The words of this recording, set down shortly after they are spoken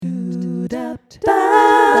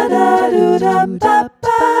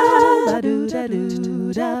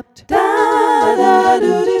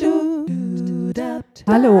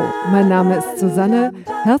Hallo, mein Name ist Susanne.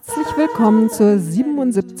 Herzlich willkommen zur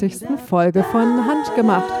 77. Folge von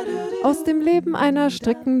Handgemacht aus dem Leben einer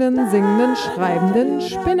strickenden, singenden, schreibenden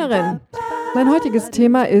Spinnerin. Mein heutiges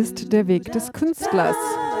Thema ist der Weg des Künstlers.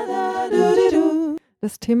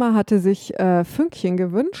 Das Thema hatte sich Fünkchen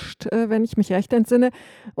gewünscht, wenn ich mich recht entsinne.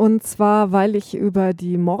 Und zwar, weil ich über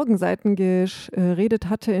die Morgenseiten geredet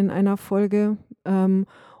hatte in einer Folge.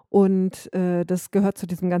 Das gehört zu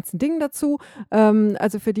diesem ganzen Ding dazu.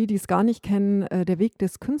 Also für die es gar nicht kennen, der Weg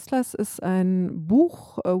des Künstlers ist ein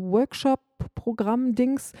Buch,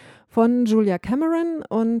 Workshop-Programm-Dings von Julia Cameron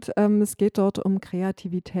und es geht dort um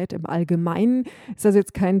Kreativität im Allgemeinen. Ist also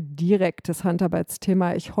jetzt kein direktes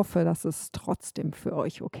Handarbeitsthema. Ich hoffe, das ist trotzdem für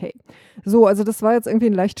euch okay. So, also das war jetzt irgendwie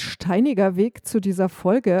ein leicht steiniger Weg zu dieser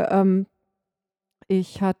Folge.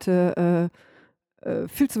 Ich hatte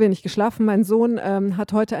viel zu wenig geschlafen. Mein Sohn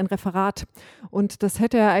hat heute ein Referat und das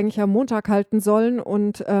hätte er eigentlich am Montag halten sollen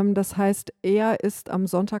und das heißt, er ist am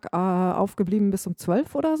Sonntag aufgeblieben bis um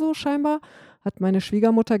 12 oder so scheinbar, hat meine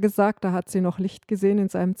Schwiegermutter gesagt, da hat sie noch Licht gesehen in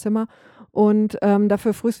seinem Zimmer und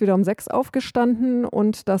dafür früh wieder um 6 aufgestanden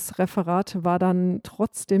und das Referat war dann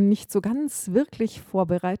trotzdem nicht so ganz wirklich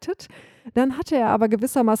vorbereitet. Dann hatte er aber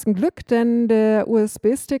gewissermaßen Glück, denn der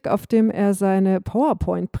USB-Stick, auf dem er seine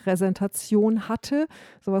PowerPoint-Präsentation hatte,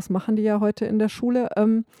 sowas machen die ja heute in der Schule,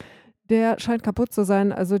 der scheint kaputt zu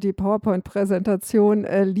sein. Also die PowerPoint-Präsentation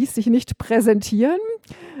ließ sich nicht präsentieren.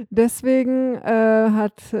 Deswegen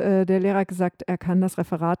hat der Lehrer gesagt, er kann das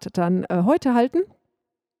Referat dann heute halten.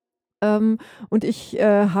 Und ich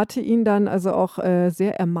hatte ihn dann also auch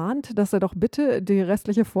sehr ermahnt, dass er doch bitte die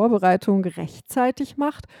restliche Vorbereitung rechtzeitig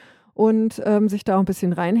macht und sich da auch ein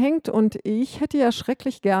bisschen reinhängt. Und ich hätte ja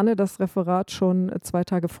schrecklich gerne das Referat schon 2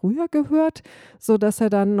 Tage früher gehört, sodass er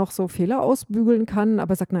dann noch so Fehler ausbügeln kann.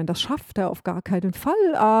 Aber er sagt, nein, das schafft er auf gar keinen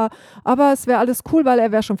Fall. Aber es wäre alles cool, weil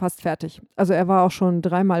er wäre schon fast fertig. Also er war auch schon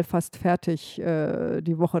 3-mal fast fertig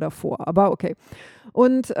die Woche davor. Aber okay.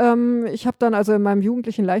 Und ich habe dann also in meinem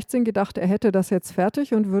jugendlichen Leichtsinn gedacht, er hätte das jetzt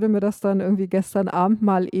fertig und würde mir das dann irgendwie gestern Abend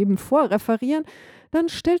mal eben vorreferieren. Dann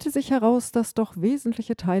stellte sich heraus, dass doch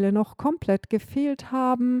wesentliche Teile noch komplett gefehlt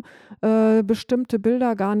haben, bestimmte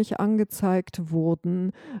Bilder gar nicht angezeigt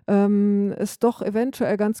wurden, es doch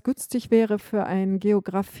eventuell ganz günstig wäre für ein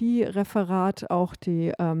Geografie-Referat auch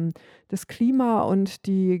das Klima und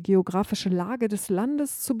die geografische Lage des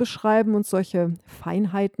Landes zu beschreiben und solche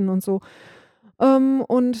Feinheiten und so.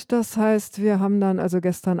 Und das heißt, wir haben dann also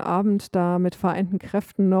gestern Abend da mit vereinten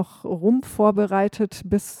Kräften noch rumvorbereitet,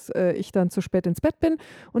 bis ich dann zu spät ins Bett bin.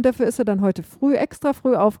 Und dafür ist er dann heute extra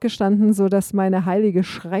früh aufgestanden, sodass meine heilige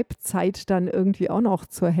Schreibzeit dann irgendwie auch noch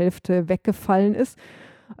zur Hälfte weggefallen ist.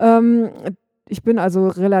 Ich bin also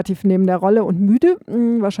relativ neben der Rolle und müde.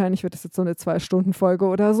 Wahrscheinlich wird es jetzt so eine 2-Stunden-Folge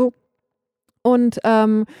oder so. Und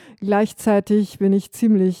gleichzeitig bin ich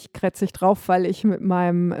ziemlich krätzig drauf, weil ich mit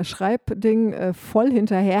meinem Schreibding voll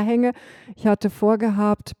hinterherhänge. Ich hatte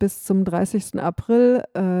vorgehabt, bis zum 30. April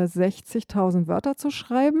 60.000 Wörter zu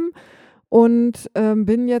schreiben und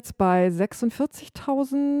bin jetzt bei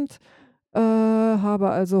 46.000,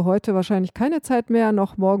 habe also heute wahrscheinlich keine Zeit mehr,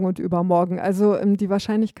 noch morgen und übermorgen. Also die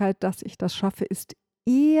Wahrscheinlichkeit, dass ich das schaffe, ist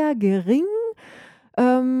eher gering.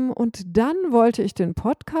 Und dann wollte ich den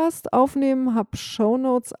Podcast aufnehmen, habe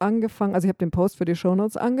Shownotes angefangen, also ich habe den Post für die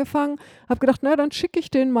Shownotes angefangen, habe gedacht, na dann schicke ich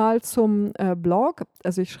den mal zum Blog.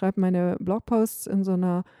 Also ich schreibe meine Blogposts in so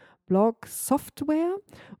einer Blog-Software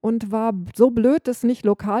und war so blöd, das nicht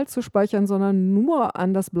lokal zu speichern, sondern nur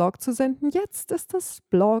an das Blog zu senden. Jetzt ist das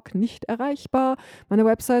Blog nicht erreichbar. Meine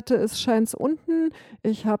Webseite scheint unten.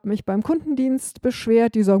 Ich habe mich beim Kundendienst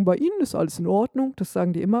beschwert. Die sagen, bei Ihnen ist alles in Ordnung. Das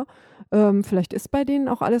sagen die immer. Vielleicht ist bei denen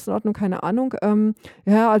auch alles in Ordnung, keine Ahnung.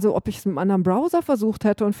 Ja, also ob ich es mit einem anderen Browser versucht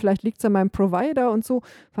hätte und vielleicht liegt es an meinem Provider und so,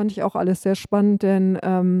 fand ich auch alles sehr spannend,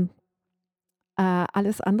 denn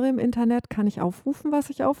alles andere im Internet kann ich aufrufen, was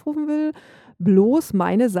ich aufrufen will, bloß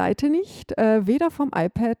meine Seite nicht, weder vom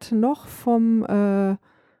iPad noch vom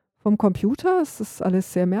Computer. Es ist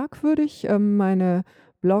alles sehr merkwürdig. Meine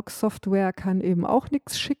Blog-Software kann eben auch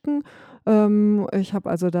nichts schicken. Ich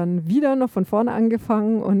habe also dann wieder noch von vorne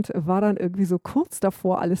angefangen und war dann irgendwie so kurz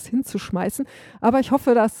davor, alles hinzuschmeißen. Aber ich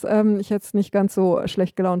hoffe, dass ich jetzt nicht ganz so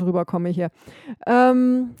schlecht gelaunt rüberkomme hier.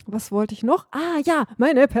 Was wollte ich noch? Ja,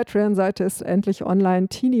 meine Patreon-Seite ist endlich online.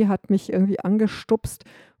 Tini hat mich irgendwie angestupst,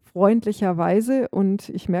 freundlicherweise. Und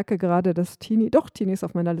ich merke gerade, dass Tini ist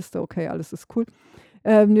auf meiner Liste. Okay, alles ist cool.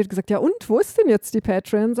 Die hat gesagt, ja und, wo ist denn jetzt die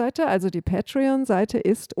Patreon-Seite? Also die Patreon-Seite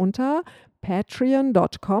ist unter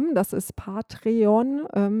patreon.com, das ist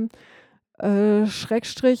Patreon,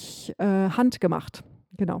 Schrägstrich, Handgemacht.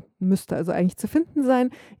 Genau, müsste also eigentlich zu finden sein,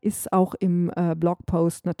 ist auch im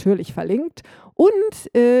Blogpost natürlich verlinkt. Und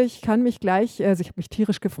ich kann mich gleich, also ich habe mich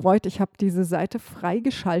tierisch gefreut, ich habe diese Seite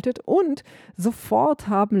freigeschaltet und sofort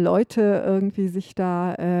haben Leute irgendwie sich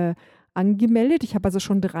da angemeldet. Ich habe also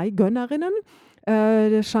schon 3 Gönnerinnen.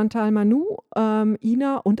 Chantal Manu,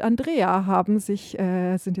 Ina und Andrea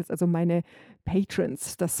sind jetzt also meine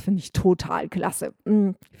Patrons. Das finde ich total klasse.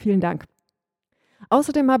 Vielen Dank.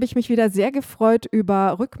 Außerdem habe ich mich wieder sehr gefreut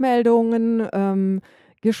über Rückmeldungen,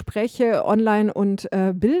 Gespräche online und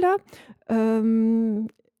Bilder. Ähm,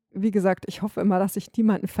 Wie gesagt, ich hoffe immer, dass ich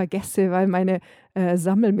niemanden vergesse, weil meine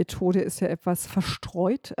Sammelmethode ist ja etwas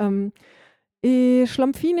verstreut.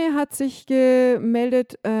 Schlumpfine hat sich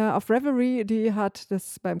gemeldet auf Reverie, die hat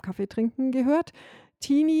das beim Kaffeetrinken gehört.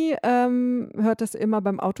 Tini hört das immer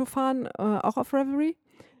beim Autofahren, auch auf Reverie.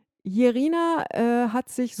 Jerina hat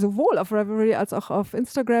sich sowohl auf Reverie als auch auf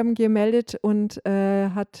Instagram gemeldet und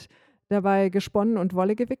hat dabei gesponnen und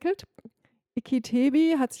Wolle gewickelt. Iki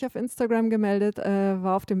Tebi hat sich auf Instagram gemeldet,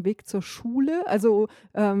 war auf dem Weg zur Schule. Also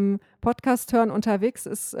Podcast hören unterwegs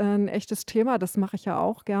ist ein echtes Thema, das mache ich ja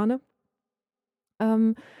auch gerne.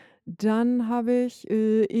 Dann habe ich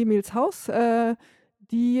Emils Haus,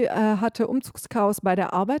 die hatte Umzugschaos bei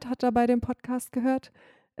der Arbeit, hat dabei den Podcast gehört.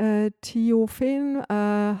 Theo Fehn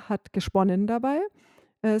hat gesponnen dabei.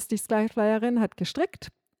 Steve Skleifleierin hat gestrickt.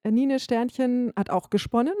 Nine Sternchen hat auch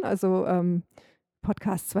gesponnen, also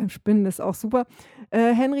Podcasts beim Spinnen ist auch super.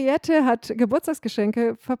 Henriette hat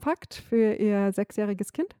Geburtstagsgeschenke verpackt für ihr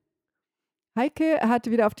 6-jähriges Kind. Heike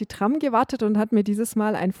hat wieder auf die Tram gewartet und hat mir dieses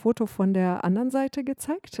Mal ein Foto von der anderen Seite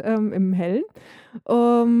gezeigt, im Hellen.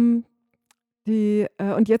 Und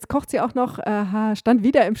jetzt kocht sie auch noch, stand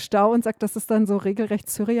wieder im Stau und sagt, das ist dann so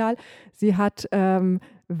regelrecht surreal. Sie hat,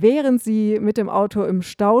 während sie mit dem Auto im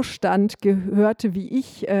Stau stand, gehört, wie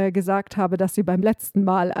ich gesagt habe, dass sie beim letzten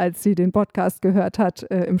Mal, als sie den Podcast gehört hat,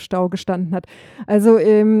 im Stau gestanden hat. Also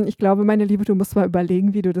ich glaube, meine Liebe, du musst mal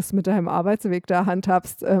überlegen, wie du das mit deinem Arbeitsweg da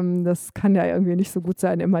handhabst. Das kann ja irgendwie nicht so gut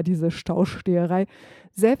sein, immer diese Stausteherei.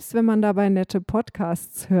 Selbst wenn man dabei nette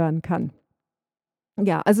Podcasts hören kann.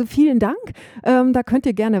 Ja, also vielen Dank. Da könnt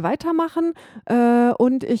ihr gerne weitermachen.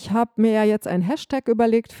 Und ich habe mir ja jetzt ein Hashtag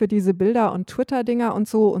überlegt für diese Bilder und Twitter-Dinger und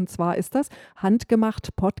so. Und zwar ist das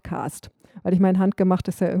Handgemacht Podcast. Weil ich meine, handgemacht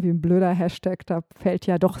ist ja irgendwie ein blöder Hashtag. Da fällt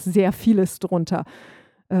ja doch sehr vieles drunter.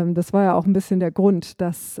 Das war ja auch ein bisschen der Grund,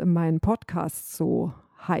 dass mein Podcast so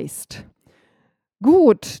heißt.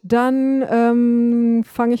 Gut, dann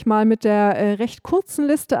fange ich mal mit der recht kurzen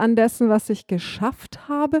Liste an dessen, was ich geschafft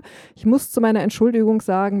habe. Ich muss zu meiner Entschuldigung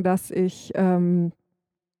sagen, dass wir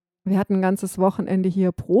hatten ein ganzes Wochenende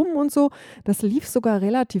hier Proben und so. Das lief sogar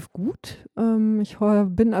relativ gut. Ich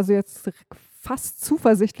bin also jetzt fast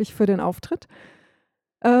zuversichtlich für den Auftritt.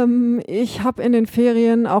 Ich habe in den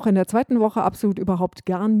Ferien, auch in der 2. Woche, absolut überhaupt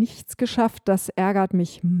gar nichts geschafft. Das ärgert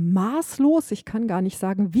mich maßlos. Ich kann gar nicht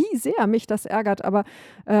sagen, wie sehr mich das ärgert, aber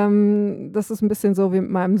das ist ein bisschen so wie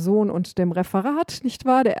mit meinem Sohn und dem Referat, nicht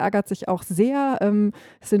wahr? Der ärgert sich auch sehr.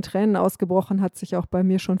 Es sind Tränen ausgebrochen, hat sich auch bei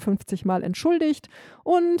mir schon 50 Mal entschuldigt.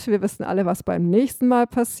 Und wir wissen alle, was beim nächsten Mal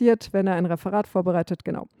passiert, wenn er ein Referat vorbereitet.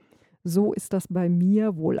 Genau. So ist das bei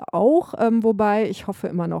mir wohl auch, wobei ich hoffe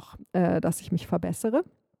immer noch, dass ich mich verbessere.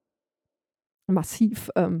 Massiv.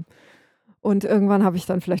 Und irgendwann habe ich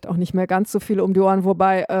dann vielleicht auch nicht mehr ganz so viel um die Ohren,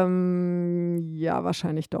 wobei, ja,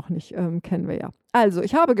 wahrscheinlich doch nicht, kennen wir ja. Also,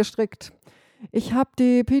 ich habe gestrickt. Ich habe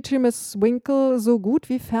die Peachy Miss Winkle so gut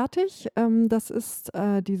wie fertig. Das ist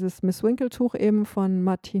dieses Miss Winkle-Tuch eben von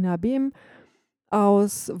Martina Behm.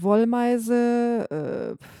 Aus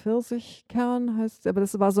Wollmeise, Pfirsichkern heißt es, aber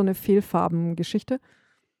das war so eine Fehlfarbengeschichte.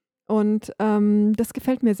 Und das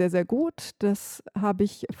gefällt mir sehr, sehr gut. Das habe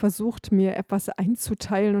ich versucht, mir etwas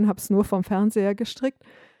einzuteilen und habe es nur vom Fernseher gestrickt.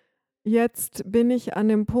 Jetzt bin ich an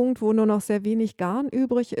dem Punkt, wo nur noch sehr wenig Garn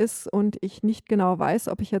übrig ist und ich nicht genau weiß,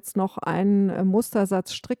 ob ich jetzt noch einen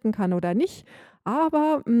Mustersatz stricken kann oder nicht.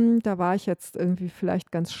 Aber da war ich jetzt irgendwie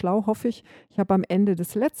vielleicht ganz schlau, hoffe ich. Ich habe am Ende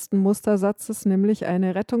des letzten Mustersatzes nämlich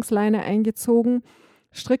eine Rettungsleine eingezogen.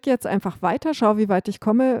 Stricke jetzt einfach weiter, schau, wie weit ich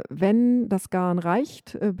komme. Wenn das Garn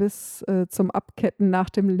reicht bis zum Abketten nach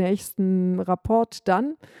dem nächsten Rapport,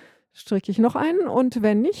 dann stricke ich noch einen und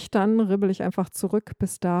wenn nicht, dann ribbel ich einfach zurück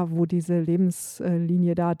bis da, wo diese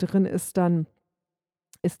Lebenslinie da drin ist, dann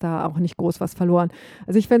ist da auch nicht groß was verloren.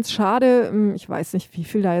 Also ich fände es schade, ich weiß nicht, wie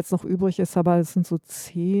viel da jetzt noch übrig ist, aber es sind so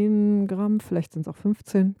 10 Gramm, vielleicht sind es auch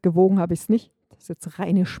 15. Gewogen habe ich es nicht. Das ist jetzt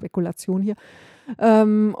reine Spekulation hier. Das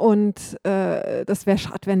wäre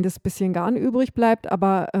schade, wenn das bisschen Garn übrig bleibt,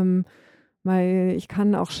 aber weil ich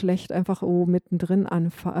kann auch schlecht einfach mittendrin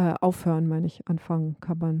aufhören, meine ich. Anfangen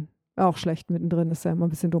kann man auch schlecht mittendrin, ist ja immer ein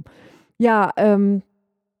bisschen dumm. Ja,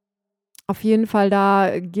 auf jeden Fall,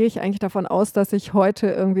 da gehe ich eigentlich davon aus, dass ich heute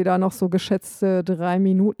irgendwie da noch so geschätzte 3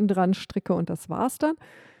 Minuten dran stricke und das war's dann.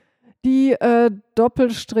 Die,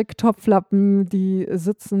 Doppelstrick-Topflappen, die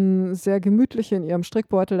sitzen sehr gemütlich in ihrem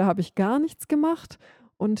Strickbeutel, da habe ich gar nichts gemacht.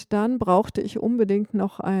 Und dann brauchte ich unbedingt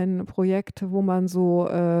noch ein Projekt, wo man so,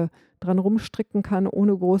 dran rumstricken kann,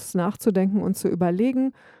 ohne groß nachzudenken und zu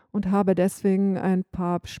überlegen und habe deswegen ein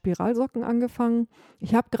paar Spiralsocken angefangen.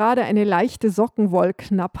 Ich habe gerade eine leichte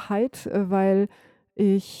Sockenwollknappheit, weil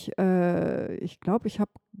ich glaube, ich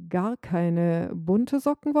habe gar keine bunte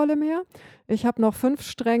Sockenwolle mehr. Ich habe noch 5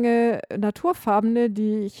 Stränge naturfarbene,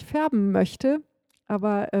 die ich färben möchte,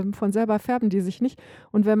 aber, von selber färben die sich nicht.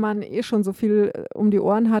 Und wenn man schon so viel, um die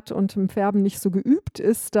Ohren hat und im Färben nicht so geübt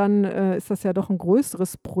ist, dann, ist das ja doch ein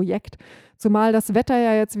größeres Projekt. Zumal das Wetter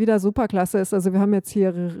ja jetzt wieder superklasse ist. Also, wir haben jetzt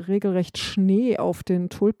hier regelrecht Schnee auf den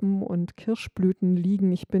Tulpen und Kirschblüten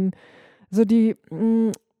liegen. Ich bin so die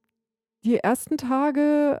ersten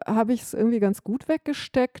Tage habe ich es irgendwie ganz gut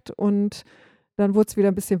weggesteckt und dann wurde es wieder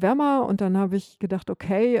ein bisschen wärmer und dann habe ich gedacht: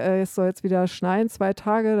 „Okay, es soll jetzt wieder schneien, 2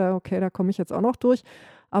 Tage, da komme ich jetzt auch noch durch.“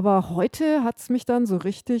 Aber heute hat es mich dann so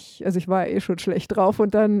richtig, also, ich war ja eh schon schlecht drauf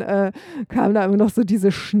und dann, kam da immer noch so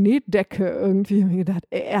diese Schneedecke irgendwie. Ich habe mir gedacht: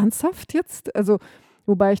 Ernsthaft jetzt?“ Also,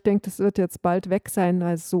 wobei ich denke, das wird jetzt bald weg sein,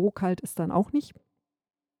 weil so kalt ist dann auch nicht.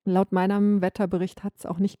 Laut meinem Wetterbericht hat es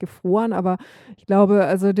auch nicht gefroren, aber ich glaube,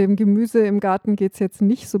 also, dem Gemüse im Garten geht's jetzt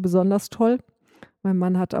nicht so besonders toll. Mein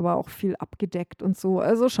Mann hat aber auch viel abgedeckt und so.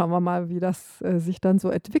 Also, schauen wir mal, wie das, sich dann so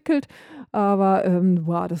entwickelt. Aber,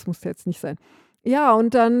 boah, das muss jetzt nicht sein. Ja,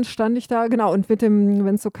 und dann stand ich da, genau, und wenn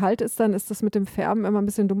es so kalt ist, dann ist das mit dem Färben immer ein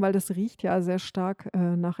bisschen dumm, weil das riecht ja sehr stark,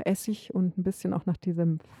 nach Essig und ein bisschen auch nach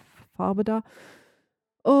diesem Farbe da.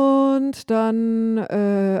 Und dann,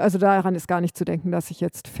 also, daran ist gar nicht zu denken, dass ich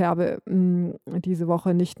jetzt färbe, diese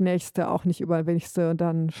Woche nicht, nächste auch nicht, übernächste und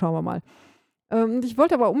dann schauen wir mal. Ich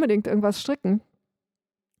wollte aber unbedingt irgendwas stricken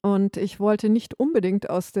und ich wollte nicht unbedingt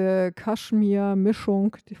aus der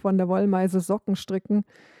Kaschmir-Mischung, die von der Wollmeise, Socken stricken.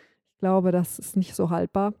 Ich glaube, das ist nicht so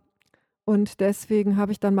haltbar. Und deswegen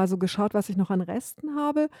habe ich dann mal so geschaut, was ich noch an Resten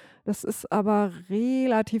habe. Das ist aber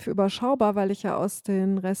relativ überschaubar, weil ich ja aus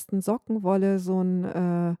den Resten Sockenwolle so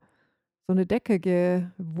 'ne Decke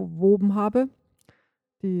gewoben habe,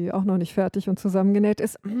 die auch noch nicht fertig und zusammengenäht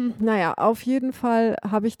ist. Na ja, auf jeden Fall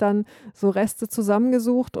habe ich dann so Reste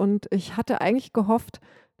zusammengesucht und ich hatte eigentlich gehofft,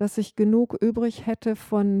 dass ich genug übrig hätte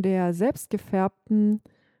von der selbstgefärbten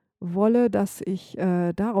Wolle, dass ich,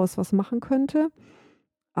 daraus was machen könnte,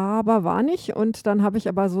 aber war nicht. Und dann habe ich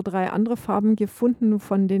aber so 3 andere Farben gefunden,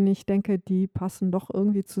 von denen ich denke, die passen doch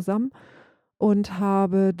irgendwie zusammen und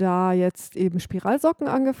habe da jetzt eben Spiralsocken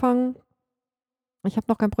angefangen. Ich habe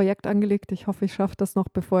noch kein Projekt angelegt. Ich hoffe, ich schaffe das noch,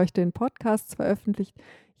 bevor ich den Podcast veröffentliche.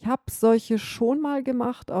 Ich habe solche schon mal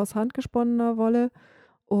gemacht aus handgesponnener Wolle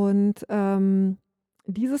und,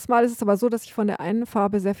 dieses Mal ist es aber so, dass ich von der einen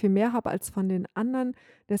Farbe sehr viel mehr habe als von den anderen.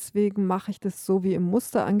 Deswegen mache ich das so wie im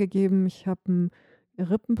Muster angegeben. Ich habe ein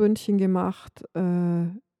Rippenbündchen gemacht,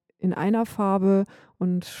 in einer Farbe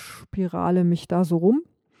und spirale mich da so rum.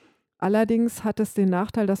 Allerdings hat es den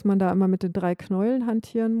Nachteil, dass man da immer mit den 3 Knäueln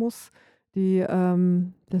hantieren muss, die,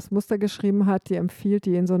 das Muster geschrieben hat. Die empfiehlt,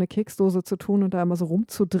 die in so eine Keksdose zu tun und da immer so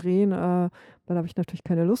rumzudrehen. Da habe ich natürlich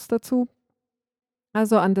keine Lust dazu.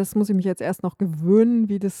 Also, an das muss ich mich jetzt erst noch gewöhnen,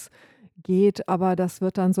 wie das geht, aber das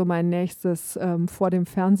wird dann so mein nächstes, vor dem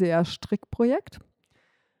Fernseher Strickprojekt.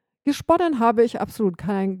 Gesponnen habe ich absolut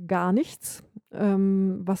gar nichts,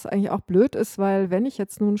 was eigentlich auch blöd ist, weil wenn ich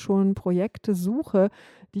jetzt nun schon Projekte suche,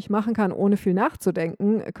 die ich machen kann, ohne viel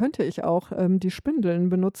nachzudenken, könnte ich auch, die Spindeln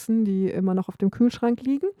benutzen, die immer noch auf dem Kühlschrank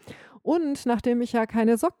liegen. Und nachdem ich ja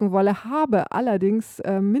keine Sockenwolle habe, allerdings,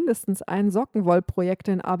 mindestens ein Sockenwollprojekt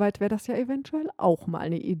in Arbeit, wäre das ja eventuell auch mal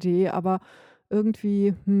eine Idee, aber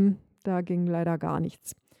irgendwie, da ging leider gar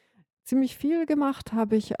nichts. Ziemlich viel gemacht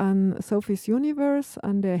habe ich an Sophie's Universe,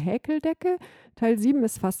 an der Häkeldecke. Teil 7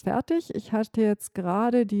 ist fast fertig. Ich hatte jetzt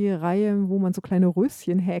gerade die Reihe, wo man so kleine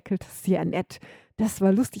Röschen häkelt. Das ist sehr nett. Das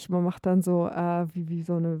war lustig. Man macht dann so, wie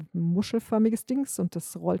so 'ne muschelförmiges Dings und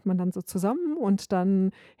das rollt man dann so zusammen und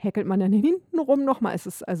dann häkelt man dann hintenrum noch mal. Es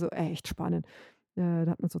ist also echt spannend. Da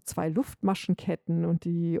hat man so 2 Luftmaschenketten und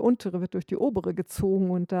die untere wird durch die obere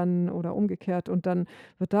gezogen und dann, oder umgekehrt, und dann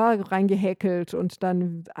wird da reingehäkelt und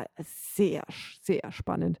dann sehr, sehr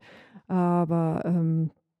spannend.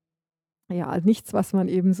 Aber, ja, nichts, was man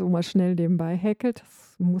eben so mal schnell nebenbei häkelt.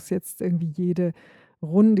 Das muss jetzt irgendwie jede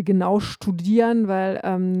Runde genau studieren,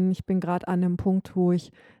 weil, ich bin gerade an 'nem Punkt, wo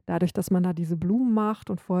ich dadurch, dass man da diese Blumen macht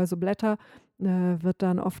und vorher so Blätter, wird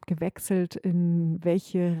dann oft gewechselt, in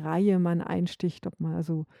welche Reihe man einsticht, ob man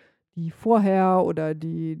also die vorher oder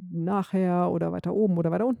die nachher oder weiter oben oder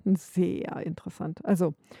weiter unten. Sehr interessant.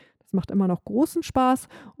 Also, das macht immer noch großen Spaß.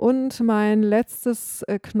 Und mein letztes,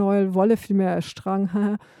 Knäuel Wolle, vielmehr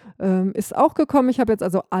Strang, ist auch gekommen. Ich habe jetzt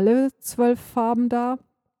also alle 12 Farben da.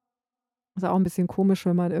 Ist auch ein bisschen komisch,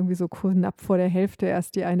 wenn man irgendwie so knapp vor der Hälfte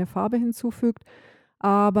erst die eine Farbe hinzufügt,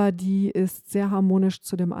 aber die ist sehr harmonisch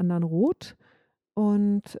zu dem anderen Rot.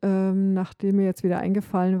 Und, nachdem mir jetzt wieder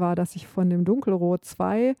eingefallen war, dass ich von dem Dunkelrot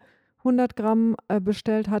 200 Gramm,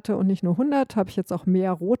 bestellt hatte und nicht nur 100, habe ich jetzt auch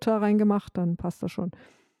mehr Rot da reingemacht, dann passt das schon.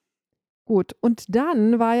 Gut, und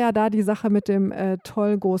dann war ja da die Sache mit dem,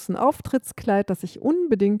 toll großen Auftrittskleid, das ich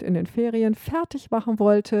unbedingt in den Ferien fertig machen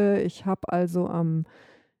wollte. Ich habe also am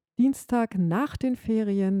Dienstag nach den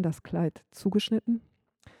Ferien das Kleid zugeschnitten.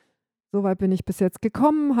 Soweit bin ich bis jetzt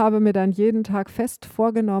gekommen, habe mir dann jeden Tag fest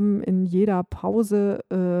vorgenommen, in jeder Pause,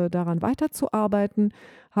 daran weiterzuarbeiten.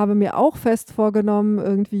 Habe mir auch fest vorgenommen,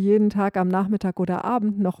 irgendwie jeden Tag am Nachmittag oder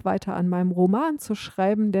Abend noch weiter an meinem Roman zu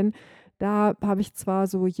schreiben, denn da habe ich zwar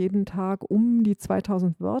so jeden Tag um die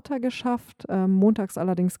 2.000 Wörter geschafft, montags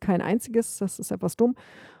allerdings kein einziges, das ist etwas dumm.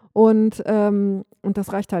 Und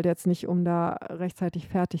das reicht halt jetzt nicht, um da rechtzeitig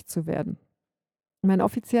fertig zu werden. Mein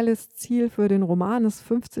offizielles Ziel für den Roman ist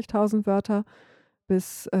 50.000 Wörter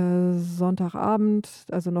bis, Sonntagabend,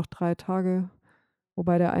 also noch 3 Tage,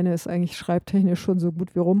 wobei der eine ist eigentlich schreibtechnisch schon so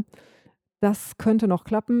gut wie rum. Das könnte noch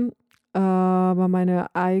klappen, aber mein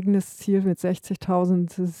eigenes Ziel mit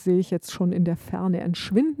 60.000 sehe ich jetzt schon in der Ferne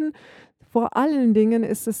entschwinden. Vor allen Dingen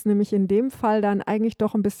ist es nämlich in dem Fall dann eigentlich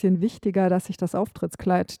doch ein bisschen wichtiger, dass ich das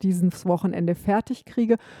Auftrittskleid dieses Wochenende fertig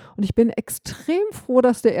kriege. Und ich bin extrem froh,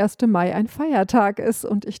 dass der 1. Mai ein Feiertag ist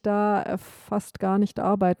und ich da, fast gar nicht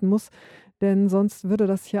arbeiten muss, denn sonst würde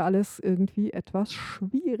das hier alles irgendwie etwas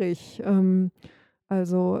schwierig. Ich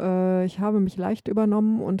habe mich leicht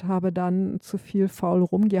übernommen und habe dann zu viel faul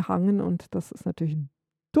rumgehangen und das ist natürlich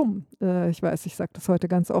dumm. Ich weiß, ich sage das heute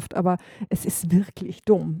ganz oft, aber es ist wirklich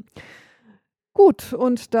dumm. Gut,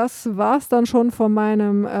 und das war's dann schon von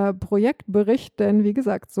meinem, Projektbericht, denn wie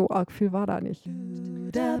gesagt, so arg viel war da nicht.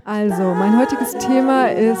 Also, mein heutiges Thema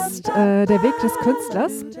ist, der Weg des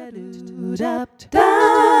Künstlers.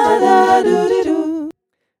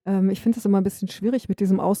 Ich finde es immer ein bisschen schwierig mit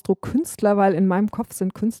diesem Ausdruck Künstler, weil in meinem Kopf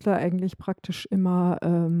sind Künstler eigentlich praktisch immer,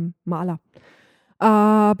 Maler.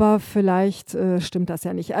 Aber vielleicht, stimmt das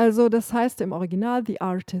ja nicht. Also, das heißt im Original „The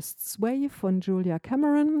Artist's Way“ von Julia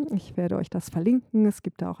Cameron. Ich werde euch das verlinken. Es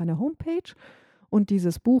gibt da auch eine Homepage und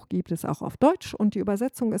dieses Buch gibt es auch auf Deutsch und die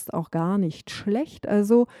Übersetzung ist auch gar nicht schlecht.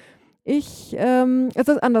 Also, es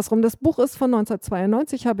ist andersrum. Das Buch ist von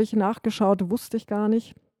 1992, habe ich nachgeschaut, wusste ich gar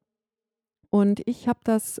nicht. Und ich habe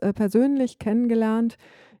das, persönlich kennengelernt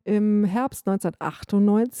im Herbst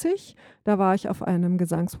 1998. Da war ich auf einem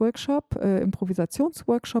Gesangsworkshop,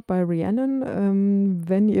 Improvisationsworkshop bei Rhiannon.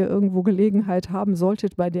 Wenn ihr irgendwo Gelegenheit haben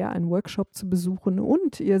solltet, bei der einen Workshop zu besuchen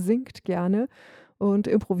und ihr singt gerne und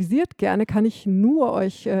improvisiert gerne, kann ich nur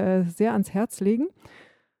euch, sehr ans Herz legen.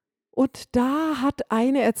 Und da hat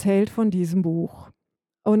eine erzählt von diesem Buch.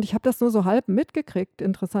 Und ich habe das nur so halb mitgekriegt,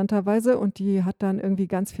 interessanterweise. Und die hat dann irgendwie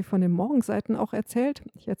ganz viel von den Morgenseiten auch erzählt.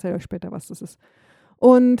 Ich erzähle euch später, was das ist.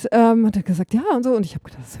 Und, hat er gesagt: „Ja“ und so. Und ich habe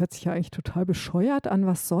gedacht: „Das hört sich ja eigentlich total bescheuert an.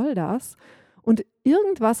 Was soll das?“ Und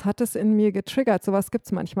irgendwas hat es in mir getriggert. So was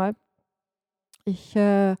gibt's manchmal. Ich,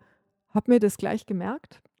 habe mir das gleich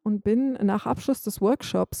gemerkt und bin nach Abschluss des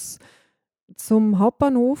Workshops zum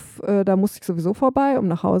Hauptbahnhof, da musste ich sowieso vorbei, um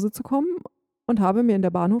nach Hause zu kommen und habe mir in der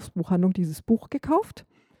Bahnhofsbuchhandlung dieses Buch gekauft.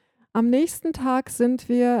 Am nächsten Tag sind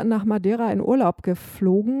wir nach Madeira in Urlaub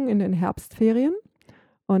geflogen in den Herbstferien.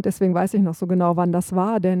 Und deswegen weiß ich noch so genau, wann das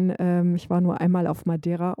war, denn, ich war nur einmal auf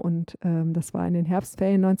Madeira und, das war in den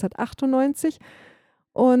Herbstferien 1998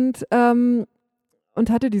 und, und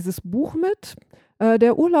hatte dieses Buch mit.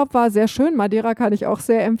 Der Urlaub war sehr schön. Madeira kann ich auch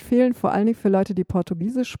sehr empfehlen, vor allen Dingen für Leute, die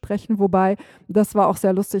Portugiesisch sprechen, wobei das war auch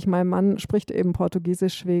sehr lustig. Mein Mann spricht eben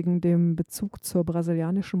Portugiesisch wegen dem Bezug zur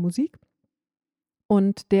brasilianischen Musik.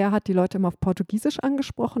 Und der hat die Leute immer auf Portugiesisch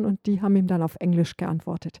angesprochen und die haben ihm dann auf Englisch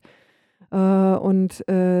geantwortet. Dann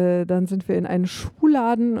sind wir in einen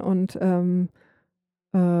Schuhladen und,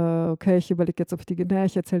 okay, ich überlege jetzt, ob ich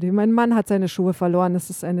ich erzähle die. Mein Mann hat seine Schuhe verloren. Das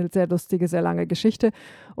ist eine sehr lustige, sehr lange Geschichte.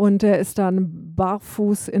 Und er ist dann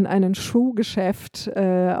barfuß in ein Schuhgeschäft,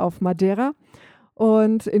 auf Madeira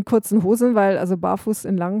und in kurzen Hosen, weil also barfuß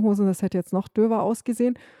in langen Hosen, das hätte jetzt noch döver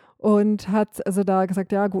ausgesehen. und hat also da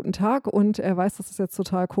gesagt: „Ja, guten Tag." Und er weiß, das ist jetzt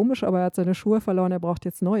total komisch, aber er hat seine Schuhe verloren, er braucht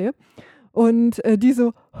jetzt neue. Und, die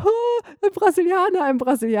so: „Ha, ein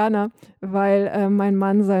Brasilianer", weil, mein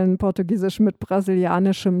Mann sein Portugiesisch mit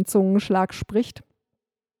brasilianischem Zungenschlag spricht.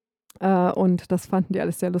 Und das fanden die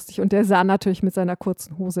alles sehr lustig. Und der sah natürlich mit seiner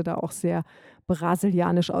kurzen Hose da auch sehr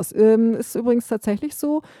brasilianisch aus. Ist übrigens tatsächlich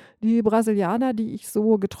so, die Brasilianer, die ich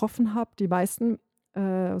so getroffen habe, die meisten,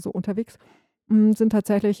 so unterwegs, sind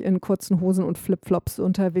tatsächlich in kurzen Hosen und Flipflops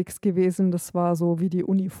unterwegs gewesen. Das war so wie die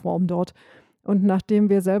Uniform dort. Und nachdem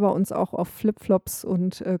wir selber uns auch auf Flipflops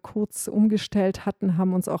und, kurz umgestellt hatten,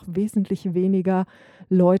 haben uns auch wesentlich weniger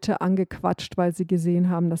Leute angequatscht, weil sie gesehen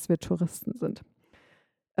haben, dass wir Touristen sind.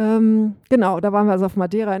 Genau, da waren wir also auf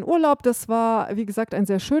Madeira in Urlaub. Das war, wie gesagt, ein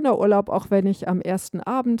sehr schöner Urlaub, auch wenn ich am ersten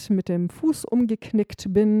Abend mit dem Fuß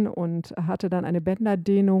umgeknickt bin und hatte dann eine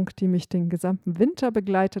Bänderdehnung, die mich den gesamten Winter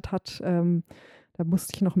begleitet hat. Da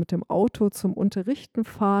musste ich noch mit dem Auto zum Unterrichten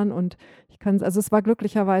fahren und es war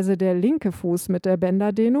glücklicherweise der linke Fuß mit der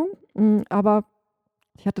Bänderdehnung, aber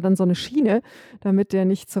ich hatte dann so eine Schiene, damit der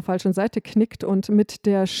nicht zur falschen Seite knickt, und mit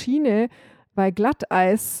der Schiene bei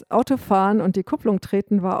Glatteis Autofahren und die Kupplung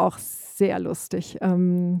treten war auch sehr lustig.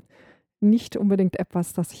 Nicht unbedingt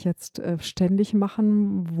etwas, das ich jetzt, ständig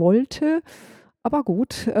machen wollte, aber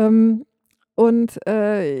gut. Ich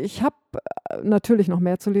habe, natürlich noch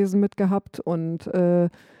mehr zu lesen mitgehabt und,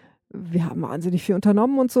 wir haben wahnsinnig viel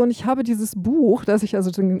unternommen und so. Und ich habe dieses Buch, das ich also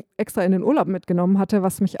den extra in den Urlaub mitgenommen hatte,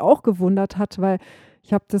 was mich auch gewundert hat, weil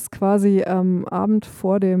ich habe das quasi am Abend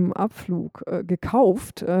vor dem Abflug,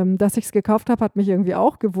 gekauft. Dass ich es gekauft habe, hat mich irgendwie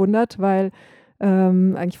auch gewundert, weil,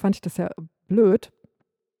 eigentlich fand ich das ja blöd.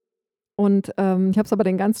 Und, ich habe es aber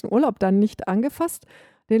den ganzen Urlaub dann nicht angefasst.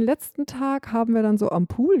 Den letzten Tag haben wir dann so am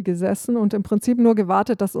Pool gesessen und im Prinzip nur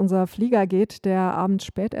gewartet, dass unser Flieger geht, der abends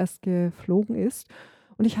spät erst geflogen ist.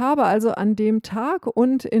 Und ich habe also an dem Tag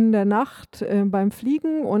und in der Nacht, beim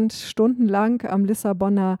Fliegen und stundenlang am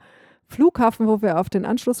Lissabonner Flughafen, wo wir auf den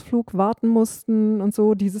Anschlussflug warten mussten und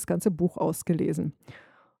so, dieses ganze Buch ausgelesen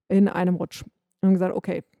in einem Rutsch und gesagt: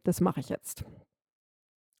 „Okay, das mache ich jetzt."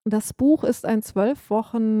 Das Buch ist ein 12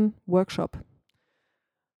 Wochen Workshop.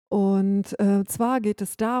 Und, zwar geht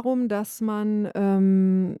es darum, dass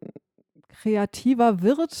man, kreativer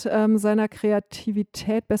wird, seiner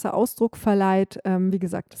Kreativität besser Ausdruck verleiht. Wie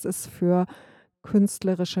gesagt, es ist für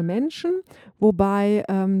künstlerische Menschen, wobei,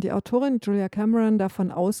 die Autorin Julia Cameron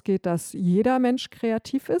davon ausgeht, dass jeder Mensch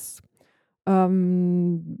kreativ ist.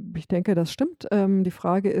 Ich denke, das stimmt. Die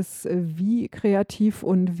Frage ist, wie kreativ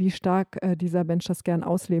und wie stark, dieser Mensch das gern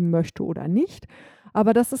ausleben möchte oder nicht.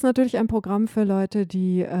 Aber das ist natürlich ein Programm für Leute,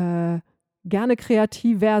 die, gerne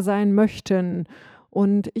kreativer sein möchten.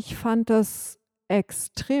 Und ich fand das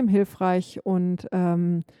extrem hilfreich und,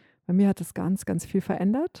 bei mir hat es ganz, ganz viel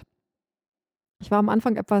verändert. Ich war am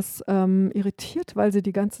Anfang etwas, irritiert, weil sie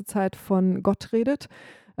die ganze Zeit von Gott redet.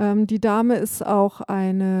 Die Dame ist auch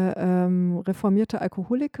eine, reformierte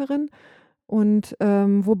Alkoholikerin und,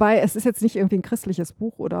 wobei es ist jetzt nicht irgendwie ein christliches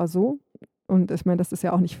Buch oder so. Und ich meine, das ist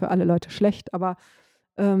ja auch nicht für alle Leute schlecht, aber,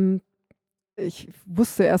 ähm, ich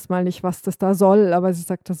wusste erst mal nicht, was das da soll, aber sie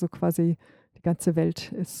sagte so quasi, die ganze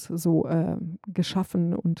Welt ist so,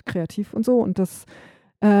 geschaffen und kreativ und so. Und das,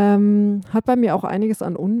 hat bei mir auch einiges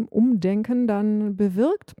an Umdenken dann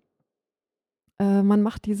bewirkt. Man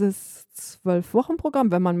macht dieses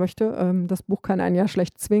 12-Wochen-Programm, wenn man möchte. Das Buch kann einen ja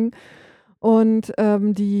schlecht zwingen. Und,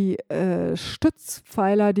 die,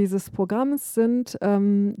 Stützpfeiler dieses Programms sind,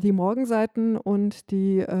 die Morgenseiten und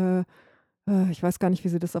die, ich weiß gar nicht, wie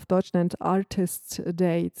sie das auf Deutsch nennt, Artist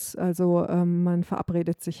Dates. Also, man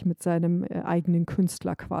verabredet sich mit seinem, eigenen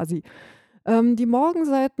Künstler quasi. Die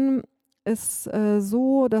Morgenseiten ist,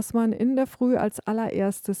 so, dass man in der Früh als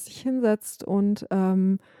Allererstes sich hinsetzt und,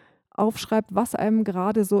 aufschreibt, was einem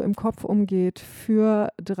gerade so im Kopf umgeht für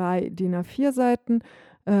 3 DIN A4 Seiten,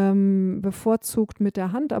 bevorzugt mit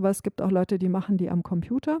der Hand, aber es gibt auch Leute, die machen die am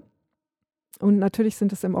Computer. Und natürlich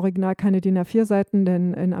sind es im Original keine DIN A4 Seiten,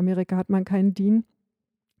 denn in Amerika hat man keinen DIN.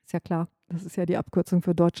 Ist ja klar, das ist ja die Abkürzung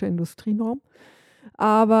für Deutsche Industrienorm.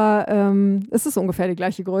 Aber, es ist ungefähr die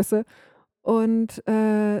gleiche Größe. Und,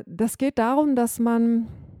 das geht darum, dass man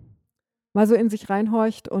mal so in sich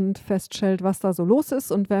reinhorcht und feststellt, was da so los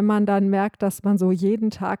ist. Und wenn man dann merkt, dass man so jeden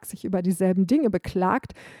Tag sich über dieselben Dinge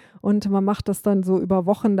beklagt und man macht das dann so über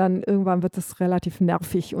Wochen, dann irgendwann wird es relativ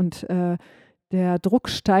nervig und, der Druck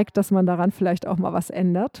steigt, dass man daran vielleicht auch mal was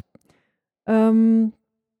ändert. Ähm,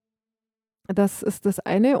 Das ist das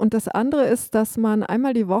eine. Und das andere ist, dass man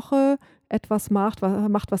einmal die Woche etwas macht,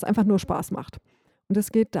 was einfach nur Spaß macht. Und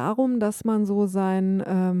es geht darum, dass man so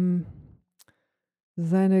sein,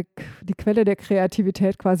 die Quelle der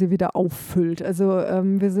Kreativität quasi wieder auffüllt. Also,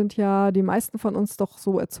 wir sind ja die meisten von uns doch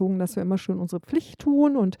so erzogen, dass wir immer schön unsere Pflicht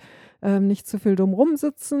tun und, nicht zu viel dumm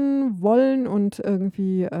rumsitzen wollen und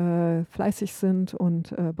irgendwie, fleißig sind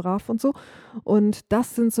und, brav und so. Und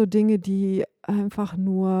das sind so Dinge, die einfach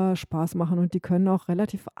nur Spaß machen und die können auch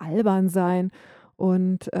relativ albern sein.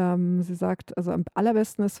 Und, sie sagt, also, am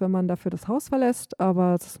allerbesten ist, wenn man dafür das Haus verlässt,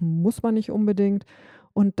 aber das muss man nicht unbedingt.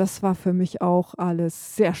 Und das war für mich auch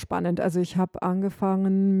alles sehr spannend. Also, ich habe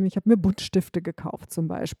mir Buntstifte gekauft zum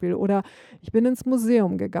Beispiel oder ich bin ins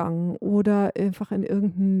Museum gegangen oder einfach in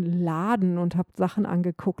irgendeinen Laden und habe Sachen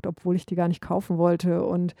angeguckt, obwohl ich die gar nicht kaufen wollte.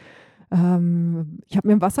 Und ich habe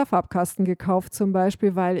mir 'n Wasserfarbkasten gekauft zum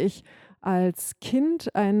Beispiel, weil ich als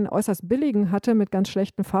Kind einen äußerst billigen hatte mit ganz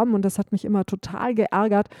schlechten Farben und das hat mich immer total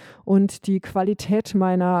geärgert und die Qualität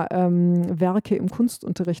meiner, Werke im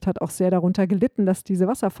Kunstunterricht hat auch sehr darunter gelitten, dass diese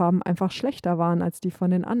Wasserfarben einfach schlechter waren als die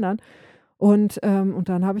von den anderen. Und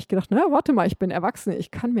dann habe ich gedacht: „Na ja, warte mal, ich bin erwachsen,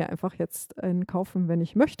 ich kann mir einfach jetzt einen kaufen, wenn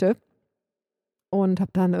ich möchte.“ Und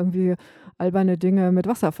habe dann irgendwie alberne Dinge mit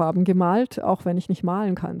Wasserfarben gemalt, auch wenn ich nicht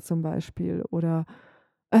malen kann zum Beispiel oder,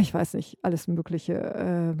 ich weiß nicht, alles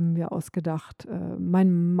Mögliche, mir ausgedacht.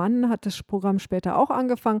 Mein Mann hat das Programm später auch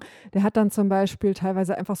angefangen. Der hat dann zum Beispiel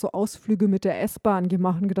teilweise einfach so Ausflüge mit der S-Bahn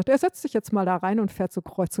gemacht und gedacht, er setzt sich jetzt mal da rein und fährt so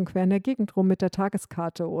kreuz und quer in der Gegend rum mit der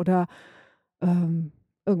Tageskarte oder, ähm,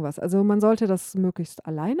 irgendwas. Also, man sollte das möglichst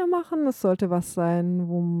alleine machen. Es sollte was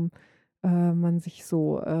sein, man sich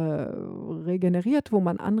so, regeneriert, wo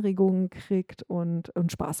man Anregungen kriegt und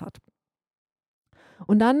Spaß hat.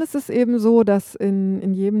 Und dann ist es eben so, dass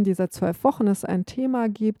in jedem dieser 12 Wochen es ein Thema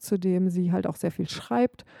gibt, zu dem sie halt auch sehr viel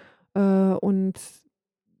schreibt. Und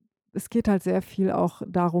es geht halt sehr viel auch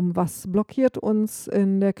darum, was blockiert uns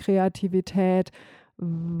in der Kreativität?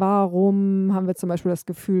 Warum haben wir zum Beispiel das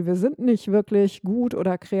Gefühl, wir sind nicht wirklich gut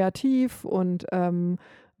oder kreativ und,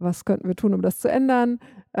 was könnten wir tun, um das zu ändern?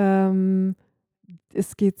 Ähm,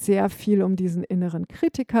 Es geht sehr viel um diesen inneren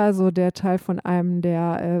Kritiker, so der Teil von einem,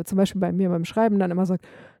 der, zum Beispiel bei mir beim Schreiben dann immer sagt: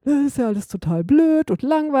 „Das ist ja alles total blöd und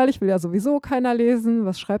langweilig, will ja sowieso keiner lesen.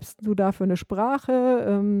 Was schreibst du da für eine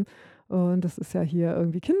Sprache? Und das ist ja hier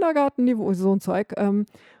irgendwie Kindergartenniveau“, so ein Zeug.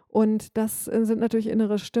 Und das, sind natürlich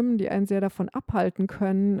innere Stimmen, die einen sehr davon abhalten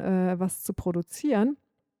können, was zu produzieren.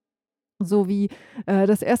 So wie,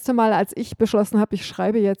 das erste Mal, als ich beschlossen habe, ich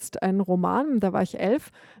schreibe jetzt einen Roman, da war ich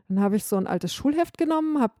 11. Dann habe ich so 'n altes Schulheft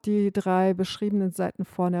genommen, habe die 3 beschriebenen Seiten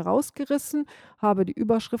vorne rausgerissen, habe die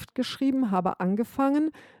Überschrift geschrieben, habe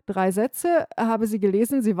angefangen, 3 Sätze, habe sie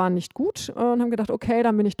gelesen, sie waren nicht gut und habe gedacht: „Okay,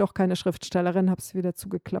 dann bin ich doch keine Schriftstellerin“, habe es wieder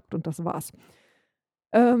zugeklappt und das war's.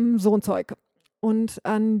 So 'n Zeug. Und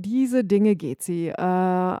an diese Dinge geht sie,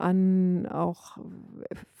 an auch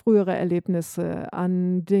frühere Erlebnisse,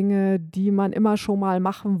 an Dinge, die man immer schon mal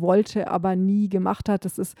machen wollte, aber nie gemacht hat.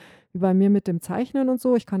 Das ist wie bei mir mit dem Zeichnen und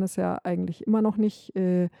so. Ich kann das ja eigentlich immer noch nicht,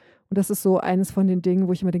 und das ist so eines von den Dingen,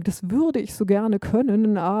 wo ich immer denke: „Das würde ich so gerne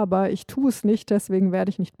können, aber ich tue es nicht, deswegen werde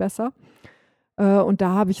ich nicht besser.“ Und da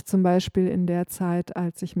habe ich zum Beispiel in der Zeit,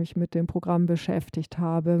 als ich mich mit dem Programm beschäftigt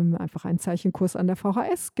habe, einfach einen Zeichenkurs an der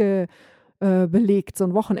VHS belegt, so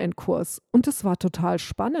 'n Wochenendkurs. Und das war total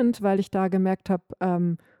spannend, weil ich da gemerkt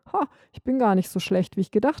habe, ich bin gar nicht so schlecht, wie ich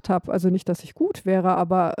gedacht habe. Also nicht, dass ich gut wäre,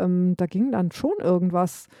 aber, da ging dann schon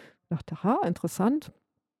irgendwas. Ich dachte: „Ha, interessant.“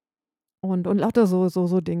 Und lauter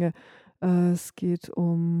so Dinge. Es geht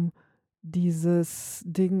um dieses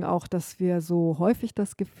Ding auch, dass wir so häufig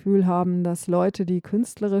das Gefühl haben, dass Leute, die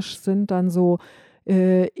künstlerisch sind, dann so,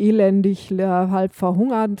 elendig halb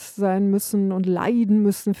verhungert sein müssen und leiden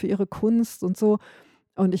müssen für ihre Kunst und so.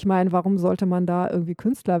 Und ich meine, warum sollte man da irgendwie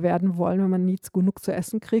Künstler werden wollen, wenn man nie genug zu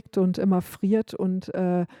essen kriegt und immer friert und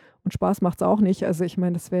Spaß macht's auch nicht. Also, ich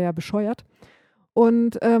meine, das wäre ja bescheuert.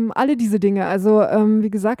 Und, alle diese Dinge. Also,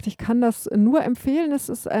 wie gesagt, ich kann das nur empfehlen. Es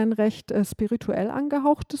ist ein recht, spirituell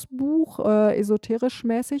angehauchtes Buch, esoterisch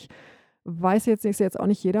mäßig. Weiß jetzt nicht, ist jetzt auch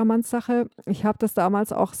nicht jedermanns Sache. Ich habe das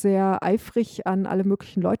damals auch sehr eifrig an alle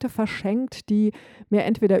möglichen Leute verschenkt, die mir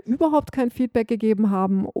entweder überhaupt kein Feedback gegeben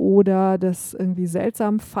haben oder das irgendwie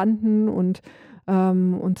seltsam fanden und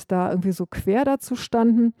da irgendwie so quer dazu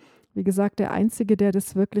standen. Wie gesagt, der Einzige, der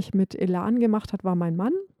das wirklich mit Elan gemacht hat, war mein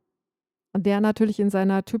Mann. Der natürlich in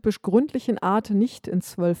seiner typisch gründlichen Art nicht in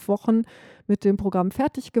 12 Wochen mit dem Programm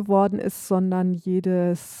fertig geworden ist, sondern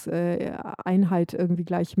jedes Einheit irgendwie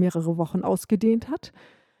gleich mehrere Wochen ausgedehnt hat.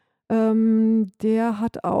 Der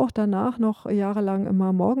hat auch danach noch jahrelang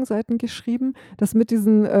immer Morgenseiten geschrieben. Das mit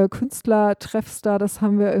diesen, Künstlertreffs da, das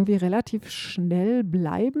haben wir irgendwie relativ schnell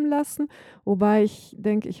bleiben lassen, wobei ich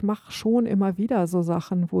denke, ich mache schon immer wieder so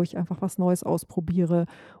Sachen, wo ich einfach was Neues ausprobiere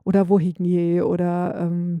oder wohin gehe oder,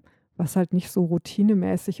 was halt nicht so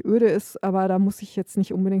routinemäßig öde ist, aber da muss ich jetzt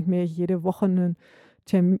nicht unbedingt mir jede Woche einen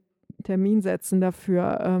Term Termin setzen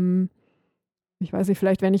dafür. Ich weiß nicht,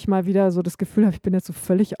 vielleicht, wenn ich mal wieder so das Gefühl habe, ich bin jetzt so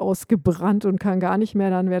völlig ausgebrannt und kann gar nicht mehr,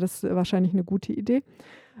 dann wäre das wahrscheinlich eine gute Idee.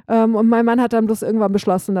 Und mein Mann hat dann bloß irgendwann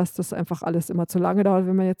beschlossen, dass das einfach alles immer zu lange dauert,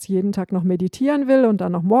 wenn man jetzt jeden Tag noch meditieren will und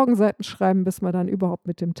dann noch Morgenseiten schreiben, bis man dann überhaupt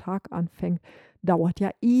mit dem Tag anfängt. Dauert ja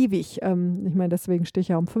ewig. Ich meine, deswegen stehe ich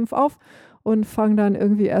ja um 5 auf und fange dann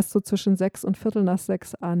irgendwie erst so zwischen 6 und Viertel nach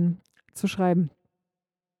 6 an zu schreiben.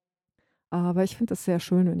 Aber ich finde es sehr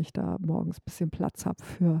schön, wenn ich da morgens ein bisschen Platz habe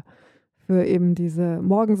für eben diese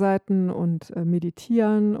Morgenseiten und,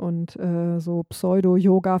 Meditieren und, so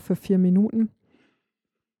Pseudo-Yoga für 4 Minuten.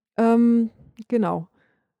 Ähm, genau.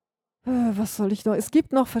 Was soll ich noch? Es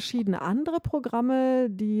gibt noch verschiedene andere Programme,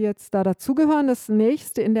 die jetzt da dazugehören. Das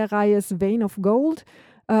nächste in der Reihe ist Vein of Gold.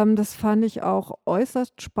 Das fand ich auch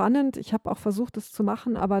äußerst spannend. Ich habe auch versucht, das zu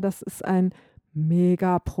machen, aber das ist ein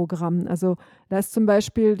Megaprogramm. Also, da ist zum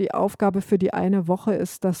Beispiel die Aufgabe für die eine Woche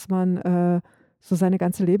ist, dass man, so seine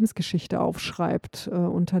ganze Lebensgeschichte aufschreibt,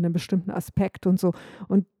 unter einem bestimmten Aspekt und so.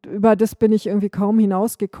 Und über das bin ich irgendwie kaum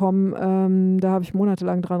hinausgekommen. Da habe ich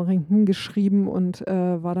monatelang dran hingeschrieben und,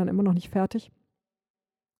 war dann immer noch nicht fertig.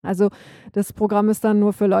 Also, das Programm ist dann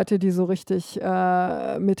nur für Leute, die so richtig,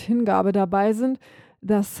 mit Hingabe dabei sind.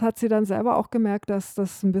 Das hat sie dann selber auch gemerkt, dass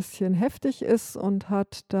das ein bisschen heftig ist und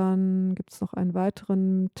hat dann gibt's noch einen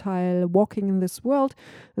weiteren Teil, „Walking in this World".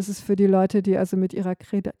 Das ist für die Leute, die also mit ihrer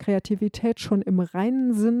Kreativität schon im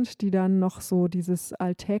Reinen sind, die dann noch so dieses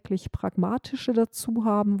alltäglich Pragmatische dazu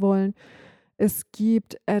haben wollen. Es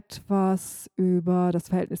gibt etwas über das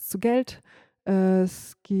Verhältnis zu Geld.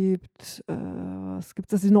 Es gibt, was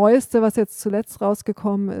gibt's das Neueste, was jetzt zuletzt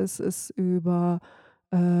rausgekommen ist, ist über,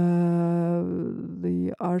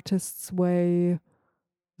 The Artist's Way,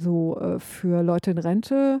 so, für Leute in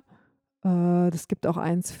Rente. Das gibt auch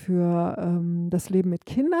eins für, das Leben mit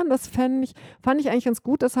Kindern. Das fand ich eigentlich ganz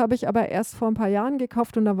gut. Das habe ich aber erst vor ein paar Jahren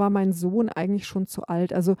gekauft und da war mein Sohn eigentlich schon zu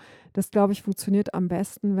alt. Also, das, glaube ich, funktioniert am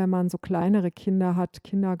besten, wenn man so kleinere Kinder hat,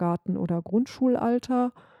 Kindergarten oder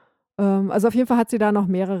Grundschulalter. Also, auf jeden Fall hat sie da noch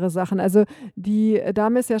mehrere Sachen. Also, die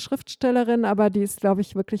Dame ist ja Schriftstellerin, aber die ist, glaube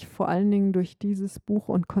ich, wirklich vor allen Dingen durch dieses Buch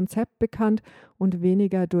und Konzept bekannt und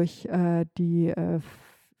weniger durch, die,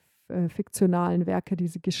 fiktionalen Werke, die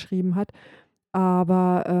sie geschrieben hat.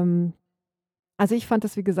 Aber, also, ich fand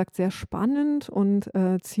das, wie gesagt, sehr spannend und,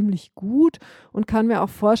 ziemlich gut und kann mir auch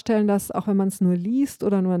vorstellen, dass, auch wenn man es nur liest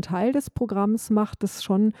oder nur einen Teil des Programms macht, das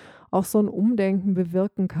schon auch so ein Umdenken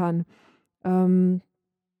bewirken kann. Ähm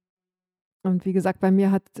und wie gesagt, bei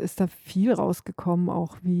mir ist da viel rausgekommen,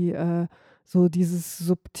 auch wie, so dieses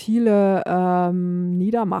subtile,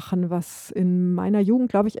 Niedermachen, was in meiner Jugend,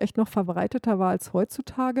 glaube ich, echt noch verbreiteter war als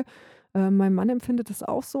heutzutage. Mein Mann empfindet es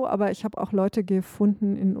auch so, aber ich habe auch Leute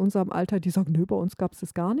gefunden in unserem Alter, die sagen: „Nö, bei uns gab es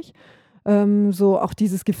das gar nicht." So auch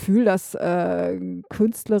dieses Gefühl, dass,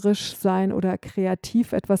 künstlerisch sein oder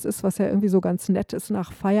kreativ etwas ist, was ja irgendwie so ganz nett ist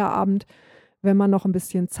nach Feierabend, wenn man noch 'n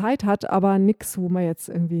bisschen Zeit hat, aber nix, wo man jetzt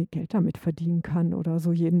irgendwie Geld damit verdienen kann oder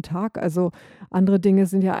so jeden Tag. Also, andere Dinge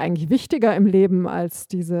sind ja eigentlich wichtiger im Leben als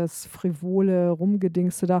dieses frivole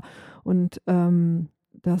Rumgedingste da. Und,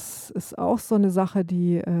 das ist auch so 'ne Sache,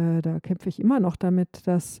 die da kämpfe ich immer noch damit,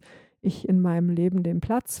 dass ich in meinem Leben den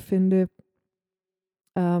Platz finde,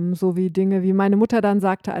 so wie Dinge wie meine Mutter dann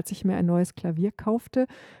sagte, als ich mir ein neues Klavier kaufte,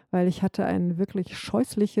 weil ich hatte ein wirklich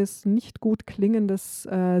scheußliches, nicht gut klingendes,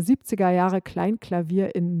 70er Jahre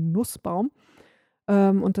Kleinklavier in Nussbaum.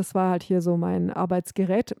 Und das war halt hier so mein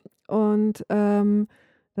Arbeitsgerät. Und,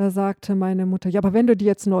 da sagte meine Mutter: „Ja, aber wenn du dir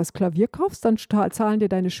jetzt 'n neues Klavier kaufst, dann zahlen dir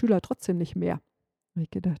deine Schüler trotzdem nicht mehr." Habe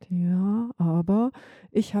ich gedacht: „Ja, aber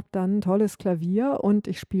ich habe dann 'n tolles Klavier und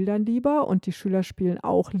ich spiele dann lieber und die Schüler spielen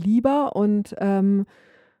auch lieber und,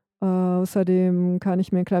 außerdem kann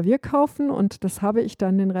ich mir 'n Klavier kaufen und das habe ich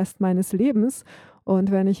dann den Rest meines Lebens.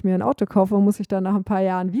 Und wenn ich mir 'n Auto kaufe, muss ich dann nach 'n paar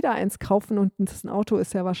Jahren wieder eins kaufen und das 'n Auto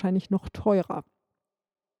ist ja wahrscheinlich noch teurer."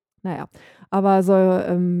 Na ja, aber so,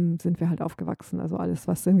 sind wir halt aufgewachsen. Also, alles,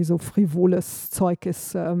 was irgendwie so frivoles Zeug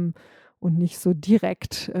ist, und nicht so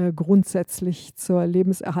direkt, grundsätzlich zur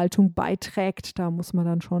Lebenserhaltung beiträgt, da muss man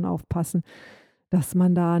dann schon aufpassen, dass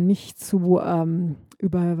man da nicht zu,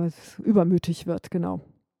 übermütig wird, genau.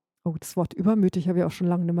 Oh, das Wort übermütig habe ich auch schon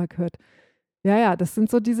lange nicht mehr gehört. Ja, das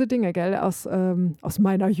sind so diese Dinge, gell, aus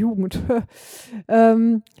meiner Jugend.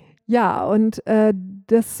 Ähm, Ja, und,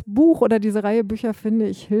 das Buch oder diese Reihe Bücher, finde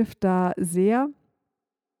ich, hilft da sehr.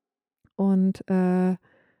 Und,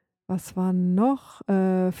 was war noch?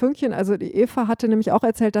 Fünkchen, also die Eva hatte nämlich auch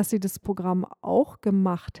erzählt, dass sie das Programm auch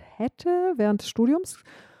gemacht hätte während des Studiums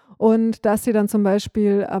und dass sie dann zum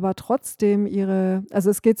Beispiel aber trotzdem also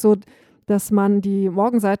es geht so, dass man die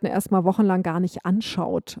Morgenseiten erst mal wochenlang gar nicht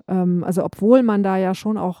anschaut. Also obwohl man da ja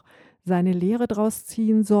schon auch seine Lehre draus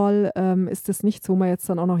ziehen soll, ist es nichts, wo man jetzt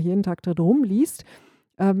dann auch noch jeden Tag drin rumliest.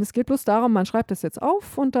 Es geht bloß darum, man schreibt das jetzt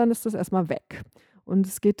auf und dann ist das erst mal weg. Und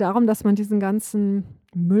es geht darum, dass man diesen ganzen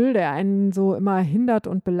Müll, der einen so immer hindert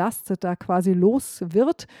und belastet, da quasi los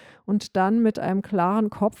wird und dann mit einem klaren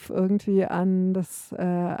Kopf irgendwie an das,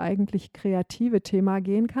 eigentlich kreative Thema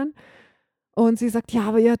gehen kann. Und sie sagt, ja,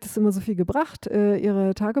 aber ihr hat es immer so viel gebracht,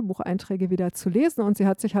 ihre Tagebucheinträge wieder zu lesen und sie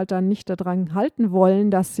hat sich halt dann nicht daran halten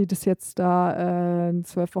wollen, dass sie das jetzt da,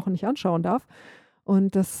 12 Wochen nicht anschauen darf.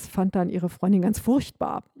 Und das fand dann ihre Freundin ganz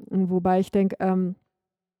furchtbar. Wobei ich denke,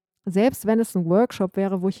 selbst wenn es ein Workshop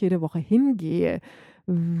wäre, wo ich jede Woche hingehe,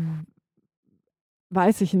 w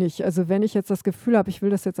weiß ich nicht. Also, wenn ich jetzt das Gefühl habe, ich will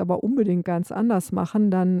das jetzt aber unbedingt ganz anders machen,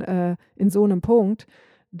 dann, in so einem Punkt,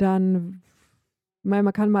 dann meine,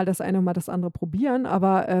 man kann mal das eine und mal das andere probieren,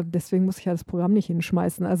 aber, deswegen muss ich ja das Programm nicht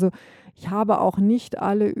hinschmeißen. Also, ich habe auch nicht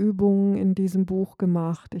alle Übungen in diesem Buch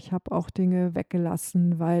gemacht. Ich habe auch Dinge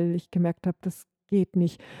weggelassen, weil ich gemerkt habe, das geht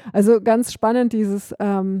nicht. Also, ganz spannend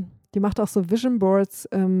die macht auch so Vision Boards,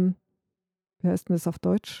 wie heißt 'n das auf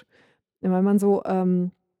Deutsch? Ja, wenn man so,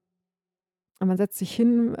 man setzt sich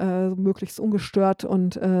hin, möglichst ungestört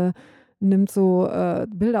und, nimmt so,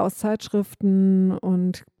 Bilder aus Zeitschriften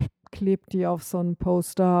und klebt die auf so 'n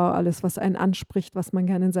Poster, alles, was einen anspricht, was man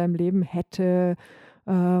gerne in seinem Leben hätte,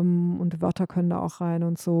 und Wörter können da auch rein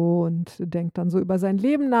und so und denkt dann so über sein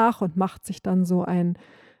Leben nach und macht sich dann so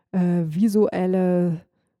visuelle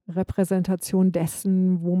Repräsentation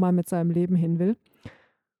dessen, wo man mit seinem Leben hin will.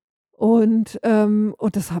 Und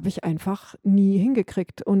das habe ich einfach nie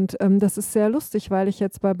hingekriegt. Und, das ist sehr lustig, weil ich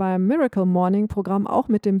jetzt bei meinem Miracle Morning Programm auch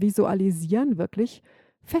mit dem Visualisieren wirklich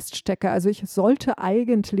feststecke. Also, ich sollte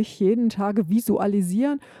eigentlich jeden Tag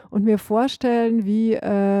visualisieren und mir vorstellen, wie,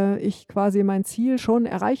 ich quasi mein Ziel schon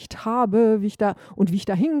erreicht habe, wie ich da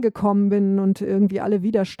hingekommen bin und irgendwie alle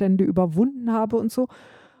Widerstände überwunden habe und so.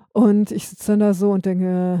 Und ich sitze dann da so und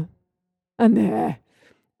denke: „Ah ne."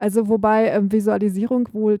 Also, wobei, Visualisierung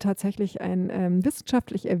wohl tatsächlich ein,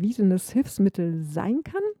 wissenschaftlich erwiesenes Hilfsmittel sein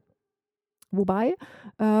kann. Wobei,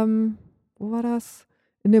 wo war das?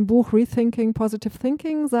 In dem Buch „Rethinking Positive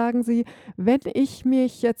Thinking" sagen sie: „Wenn ich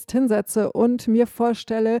mich jetzt hinsetze und mir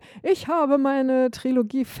vorstelle, ich habe meine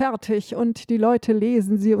Trilogie fertig und die Leute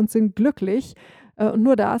lesen sie und sind glücklich, und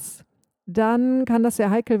nur das, dann kann das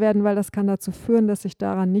sehr heikel werden, weil das kann dazu führen, dass ich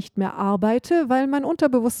daran nicht mehr arbeite, weil mein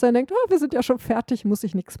Unterbewusstsein denkt: „Oh, wir sind ja schon fertig, muss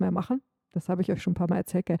ich nix mehr machen." Das habe ich euch schon 'n paarmal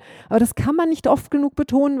erzählt, gell? Aber das kann man nicht oft genug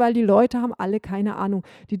betonen, weil die Leute haben alle keine Ahnung.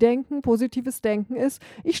 Die denken, positives Denken ist: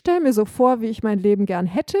 „Ich stelle mir so vor, wie ich mein Leben gern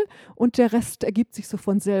hätte und der Rest ergibt sich so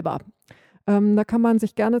von selber." Da kann man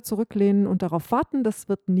sich gerne zurücklehnen und darauf warten, das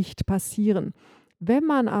wird nicht passieren. Wenn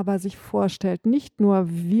man aber sich vorstellt, nicht nur,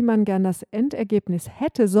 wie man gern das Endergebnis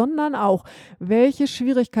hätte, sondern auch, welche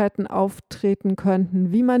Schwierigkeiten auftreten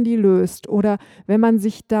könnten, wie man die löst oder wenn man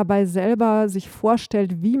sich dabei selber sich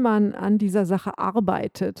vorstellt, wie man an dieser Sache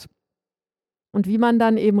arbeitet und wie man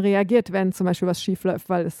dann eben reagiert, wenn zum Beispiel was schief läuft,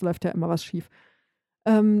 weil es läuft ja immer was schief.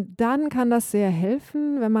 Dann kann das sehr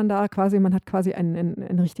helfen, wenn man hat quasi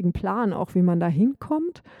einen richtigen Plan auch, wie man da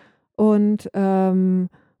hinkommt. Und,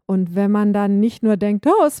 wenn man dann nicht nur denkt: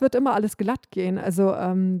 „Oh, es wird immer alles glatt gehen." Also,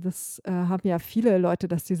 das, haben ja viele Leute,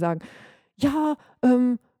 dass sie sagen: „Ja,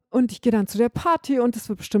 und ich gehe dann zu der Party und es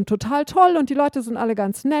wird bestimmt total toll und die Leute sind alle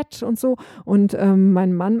ganz nett" und so. Und,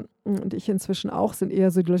 mein Mann und ich inzwischen auch sind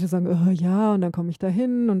eher so die Leute, die sagen: Ja, und dann komme ich da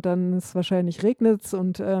hin und dann ist wahrscheinlich regnet's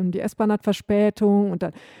und, die S-Bahn hat Verspätung und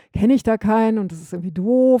dann kenne ich da keinen und das ist irgendwie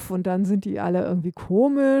doof und dann sind die alle irgendwie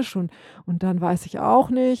komisch und dann weiß ich auch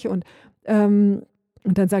nicht ähm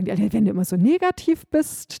und dann sagen die alle: „Wenn du immer so negativ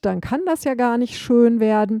bist, dann kann das ja gar nicht schön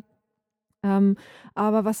werden." Ähm,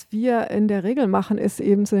 aber was wir in der Regel machen, ist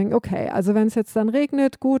eben zu denken: „Okay, also wenn es jetzt dann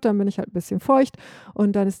regnet, gut, dann bin ich halt ein bisschen feucht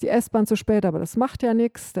und dann ist die S-Bahn zu spät, aber das macht ja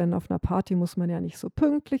nichts, denn auf einer Party muss man ja nicht so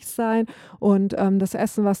pünktlich sein und, das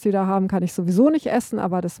Essen, was die da haben, kann ich sowieso nicht essen,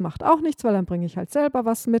 aber das macht auch nichts, weil dann bringe ich halt selber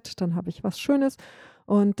was mit, dann habe ich was Schönes."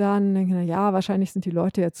 Und dann denke ich: „Na ja, wahrscheinlich sind die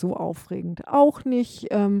Leute jetzt so aufregend auch nicht,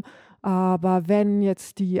 Aber wenn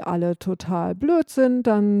jetzt die alle total blöd sind,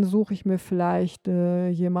 dann suche ich mir vielleicht,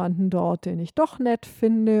 jemanden dort, den ich doch nett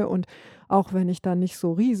finde. Und auch wenn ich dann nicht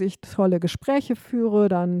so riesig tolle Gespräche führe,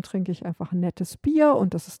 dann trinke ich einfach 'n nettes Bier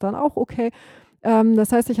und das ist dann auch okay.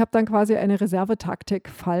 Das heißt, ich habe dann quasi eine Reservetaktik,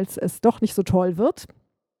 falls es doch nicht so toll wird.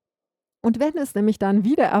 Und wenn es nämlich dann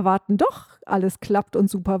wider Erwarten doch alles klappt und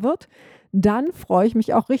super wird, dann freue ich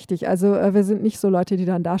mich auch richtig. Also, wir sind nicht so Leute, die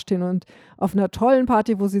dann dastehen und auf 'ner tollen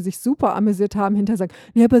Party, wo sie sich super amüsiert haben, hinterher sagen: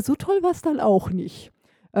 „Ne, aber so toll war's dann auch nicht."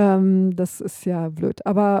 Das ist ja blöd.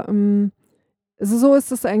 Aber, so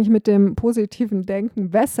ist es eigentlich mit dem positiven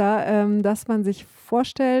Denken besser, dass man sich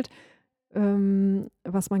vorstellt,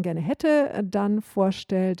 was man gerne hätte, dann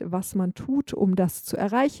vorstellt, was man tut, um das zu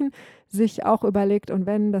erreichen, sich auch überlegt: „Und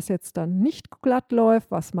wenn das jetzt dann nicht glatt läuft,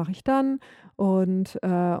 was mache ich dann?" Und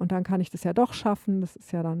dann kann ich das ja doch schaffen. Das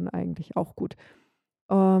ist ja dann eigentlich auch gut.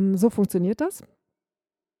 So funktioniert das.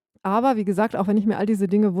 Aber wie gesagt, auch wenn ich mir all diese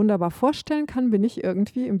Dinge wunderbar vorstellen kann, bin ich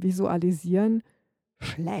irgendwie im Visualisieren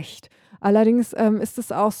schlecht. Allerdings, ist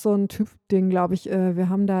es auch so 'n Typding, glaube ich. Wir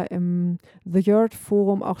haben da im The Yurt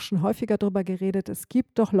Forum auch schon häufiger drüber geredet. Es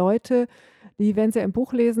gibt doch Leute, die, wenn sie ein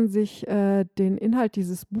Buch lesen, sich, den Inhalt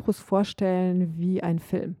dieses Buches vorstellen wie ein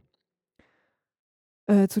Film.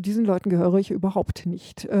 Zu diesen Leuten gehöre ich überhaupt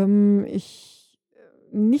nicht.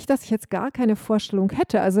 Nicht, dass ich jetzt gar keine Vorstellung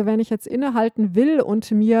hätte. Also, wenn ich jetzt innehalten will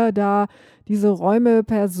und mir da diese Räume,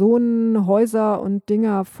 Personen, Häuser und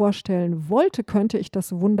Dinger vorstellen wollte, könnte ich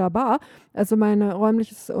das wunderbar. Also, mein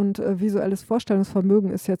räumliches und, visuelles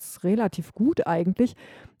Vorstellungsvermögen ist jetzt relativ gut eigentlich.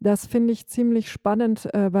 Das finde ich ziemlich spannend,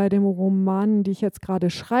 bei den Romanen, die ich jetzt gerade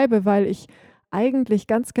schreibe, weil ich eigentlich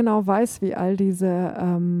ganz genau weiß, wie all diese,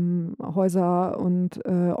 Häuser und,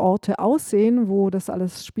 Orte aussehen, wo das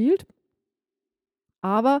alles spielt.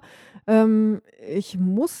 Aber, ich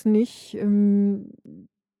muss nicht,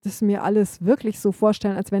 das mir alles wirklich so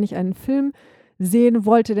vorstellen, als wenn ich einen Film sehen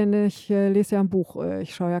wollte, denn ich, lese ja 'n Buch,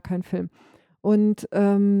 ich schaue ja keinen Film. Und,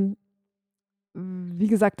 wie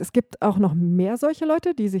gesagt, es gibt auch noch mehr solche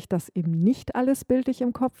Leute, die sich das eben nicht alles bildlich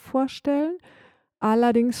im Kopf vorstellen.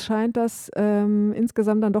 Allerdings scheint das,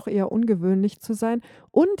 insgesamt dann doch eher ungewöhnlich zu sein.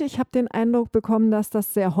 Und ich habe den Eindruck bekommen, dass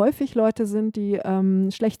das sehr häufig Leute sind, die,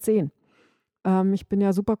 schlecht sehen. Ich bin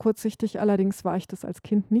ja super kurzsichtig, allerdings war ich das als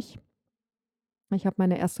Kind nicht. Ich habe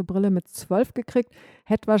meine erste Brille mit 12 gekriegt,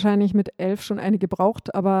 hätte wahrscheinlich mit 11 schon eine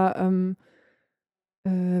gebraucht, aber,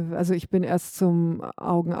 also, ich bin erst zum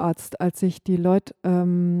Augenarzt, als ich die Leute,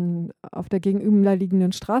 auf der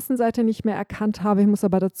gegenüberliegenden Straßenseite nicht mehr erkannt habe. Ich muss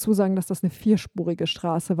aber dazu sagen, dass das eine vierspurige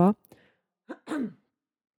Straße war.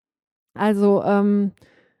 Also,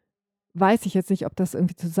 weiß ich jetzt nicht, ob das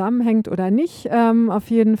irgendwie zusammenhängt oder nicht. Auf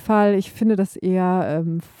jeden Fall, ich finde das eher,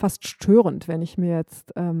 fast störend, wenn ich mir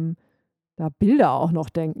jetzt, da Bilder auch noch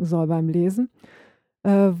denken soll beim Lesen,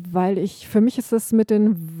 weil für mich ist das mit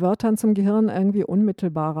den Wörtern zum Gehirn irgendwie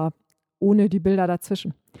unmittelbarer, ohne die Bilder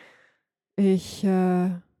dazwischen. Ich, äh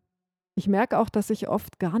Ich merke auch, dass ich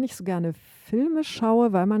oft gar nicht so gerne Filme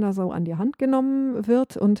schaue, weil man da so an die Hand genommen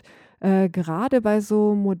wird und, grade bei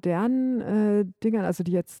so modernen, Dingern, also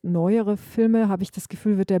die jetzt neuere Filme, habe ich das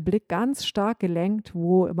Gefühl, wird der Blick ganz stark gelenkt,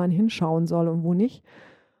 wo man hinschauen soll und wo nicht.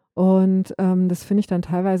 Und, das finde ich dann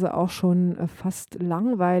teilweise auch schon, fast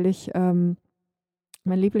langweilig. Mein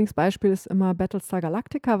Lieblingsbeispiel ist immer Battlestar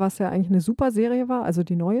Galactica, was ja eigentlich 'ne super Serie war, also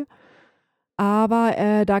die neue. Aber,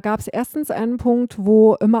 da gab's erstens einen Punkt,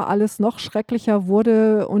 wo immer alles noch schrecklicher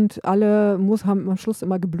wurde und alle haben am Schluss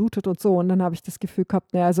immer geblutet und so. Und dann habe ich das Gefühl gehabt,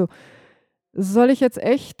 na ja, also, soll ich jetzt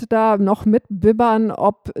echt da noch mitbibbern,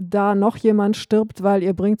 ob da noch jemand stirbt, weil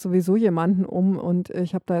ihr bringt sowieso jemanden um und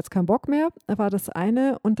ich habe da jetzt keinen Bock mehr, war das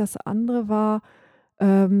eine. Und das andere war,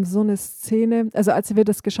 so 'ne Szene, also, als wir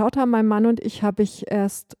das geschaut haben, mein Mann und ich, habe ich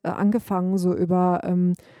erst, angefangen, so über,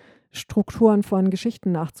 Strukturen von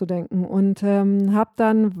Geschichten nachzudenken und, habe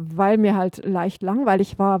dann, weil mir halt leicht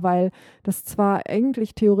langweilig war, weil das zwar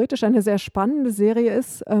eigentlich theoretisch eine sehr spannende Serie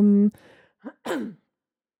ist,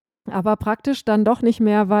 aber praktisch dann doch nicht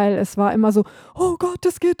mehr, weil es war immer so: „Oh Gott,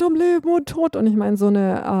 es geht um Leben und Tod." Und ich meine, so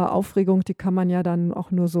 'ne, Aufregung, die kann man ja dann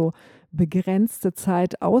auch nur so begrenzte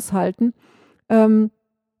Zeit aushalten. Ähm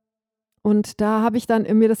und da habe ich dann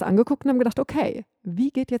mir das angeguckt und habe gedacht: „Okay,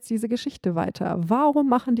 wie geht jetzt diese Geschichte weiter? Warum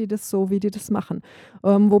machen die das so, wie die das machen?"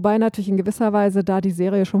 Wobei natürlich in gewisser Weise da die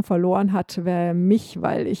Serie schon verloren hat, mich,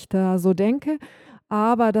 weil ich da so denke.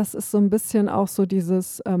 Aber das ist so 'n bisschen auch so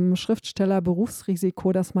dieses,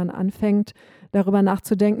 Schriftsteller-Berufsrisiko, dass man anfängt, darüber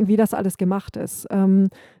nachzudenken, wie das alles gemacht ist.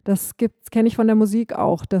 Das kenne ich von der Musik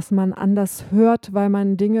auch, dass man anders hört, weil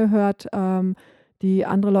man Dinge hört, die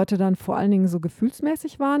andere Leute dann vor allen Dingen so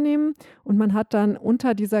gefühlsmäßig wahrnehmen. Und man hat dann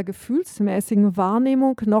unter dieser gefühlsmäßigen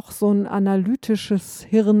Wahrnehmung noch so ein analytisches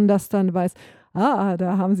Hirn, das dann weiß: „Ah,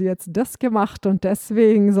 da haben sie jetzt das gemacht und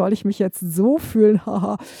deswegen soll ich mich jetzt so fühlen,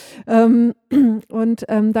 haha.“ Ähm,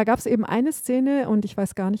 da gab es eben eine Szene und ich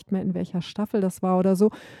weiß gar nicht mehr, in welcher Staffel das war oder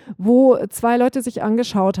so, wo 2 Leute sich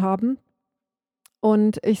angeschaut haben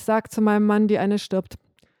und ich sage zu meinem Mann: „Die eine stirbt.“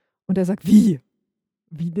 Und er sagt: „Wie?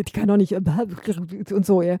 Wie? Die kann doch nicht“ und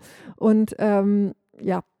so, ja. Und,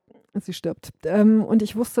 ja, sie stirbt. Und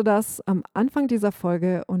ich wusste das am Anfang dieser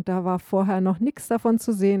Folge und da war vorher noch nix davon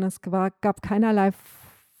zu sehen. Gab keinerlei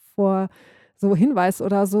vor so Hinweis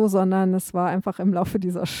oder so, sondern es war einfach im Laufe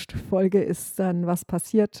dieser Folge ist dann was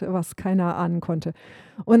passiert, was keiner ahnen konnte.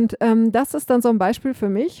 Und, das ist dann so 'n Beispiel für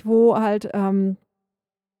mich, wo halt,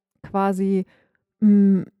 quasi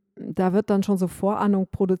hm, da wird dann schon so Vorahnung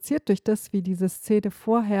produziert durch das, wie diese Szene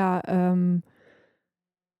vorher,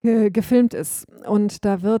 gefilmt ist. Und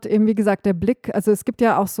da wird eben, wie gesagt, der Blick also, es gibt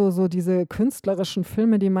ja auch so diese künstlerischen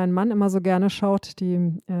Filme, die mein Mann immer so gerne schaut,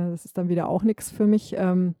 das ist dann wieder auch nix für mich.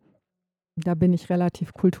 Da bin ich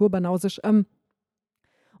relativ kulturbanausisch.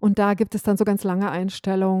 Und da gibt es dann so ganz lange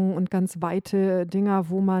Einstellungen und ganz weite Dinger,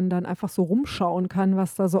 wo man dann einfach so rumschauen kann,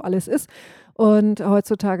 was da so alles ist. Und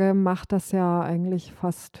heutzutage macht das ja eigentlich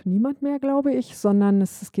fast niemand mehr, glaube ich, sondern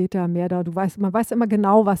es geht ja mehr da man weiß immer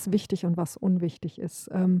genau, was wichtig und was unwichtig ist.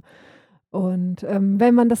 Wenn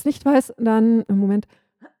man das nicht weiß, dann Moment,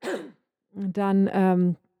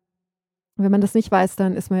 dann, wenn man das nicht weiß,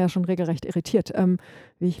 dann ist man ja schon regelrecht irritiert.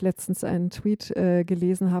 Wie ich letztens einen Tweet,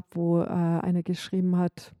 gelesen habe, wo, eine geschrieben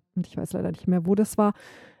hat, und ich weiß leider nicht mehr, wo das war,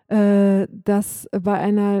 dass bei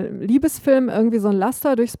einer Liebesfilm irgendwie so ein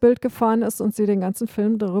Laster durchs Bild gefahren ist und sie den ganzen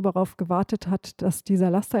Film darauf gewartet hat, dass dieser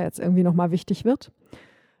Laster jetzt irgendwie noch mal wichtig wird.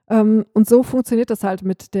 Und so funktioniert das halt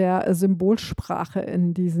mit der Symbolsprache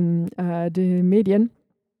in den Medien.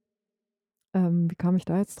 Wie kam ich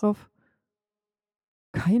da jetzt drauf?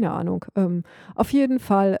 Keine Ahnung. Auf jeden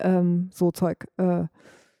Fall, so Zeug.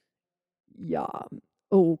 Ja,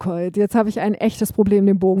 okay, jetzt habe ich ein echtes Problem,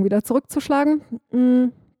 den Bogen wieder zurückzuschlagen.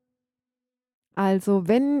 Also,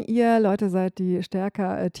 wenn ihr Leute seid, die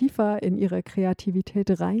stärker tiefer in ihre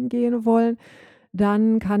Kreativität reingehen wollen,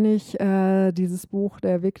 dann kann ich, dieses Buch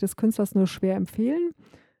 „Der Weg des Künstlers“ nur schwer empfehlen.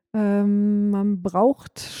 Man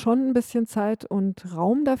braucht schon ein bisschen Zeit und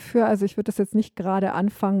Raum dafür. Also, ich würde das jetzt nicht gerade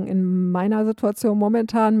anfangen in meiner Situation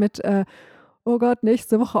momentan mit, „Oh Gott,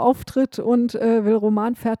 nächste Woche Auftritt und, will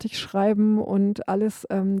Roman fertig schreiben und alles.“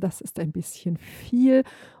 Das ist ein bisschen viel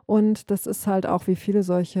und das ist halt auch wie viele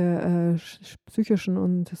solche, psychischen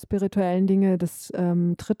und spirituellen Dinge, das,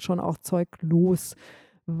 tritt schon auch Zeug los.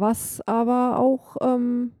 Was aber auch,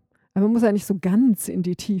 man muss ja nicht so ganz in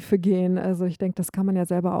die Tiefe gehen. Also, ich denke, das kann man ja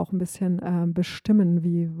selber auch ein bisschen, bestimmen,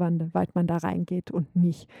 wie weit man da reingeht und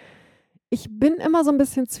nicht. Ich bin immer so ein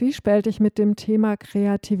bisschen zwiespältig mit dem Thema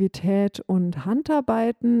Kreativität und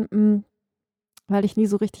Handarbeiten, weil ich nie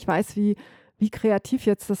so richtig weiß, wie kreativ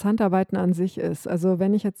jetzt das Handarbeiten an sich ist. Also,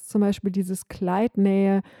 wenn ich jetzt zum Beispiel dieses Kleid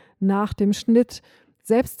nähe nach dem Schnitt,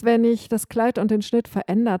 selbst wenn ich das Kleid und den Schnitt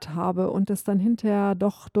verändert habe und es dann hinterher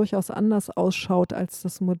doch durchaus anders ausschaut als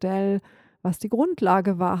das Modell, was die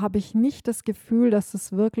Grundlage war, habe ich nicht das Gefühl, dass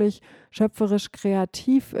es wirklich schöpferisch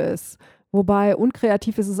kreativ ist. Wobei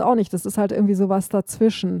unkreativ ist es auch nicht. Das ist halt irgendwie so was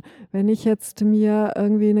dazwischen. Wenn ich jetzt mir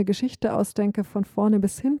irgendwie eine Geschichte ausdenke von vorne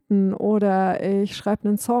bis hinten oder ich schreibe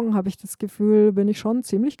einen Song, habe ich das Gefühl, bin ich schon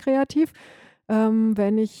ziemlich kreativ.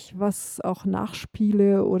 Wenn ich was auch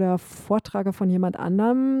nachspiele oder vortrage von jemand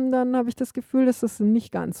anderem, dann habe ich das Gefühl, das ist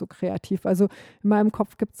nicht ganz so kreativ. Also, in meinem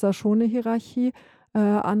Kopf gibt es da schon eine Hierarchie.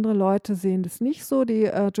 Andere Leute sehen das nicht so. Die,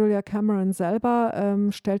 Julia Cameron selber,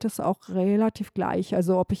 stellt es auch relativ gleich.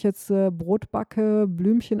 Also, ob ich jetzt, Brot backe,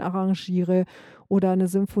 Blümchen arrangiere oder eine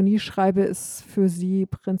Symphonie schreibe, ist für sie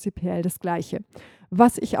prinzipiell das Gleiche.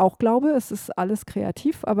 Was ich auch glaube, es ist alles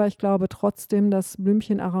kreativ, aber ich glaube trotzdem, dass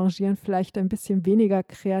Blümchen arrangieren vielleicht ein bisschen weniger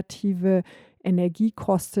kreative Energie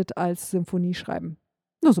kostet als Symphonie schreiben.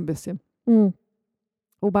 Nur so ein bisschen.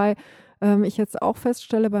 Wobei, ich jetzt auch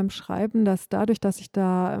feststelle beim Schreiben, dass dadurch, dass ich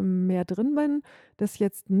da, mehr drin bin, das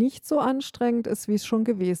jetzt nicht so anstrengend ist, wie es schon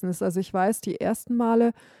gewesen ist. Also, ich weiß, die ersten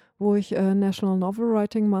Male, wo ich, National Novel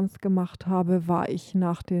Writing Month gemacht habe, war ich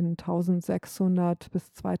nach den 1.600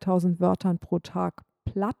 bis 2.000 Wörtern pro Tag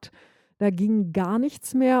platt. Da ging gar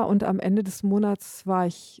nichts mehr und am Ende des Monats war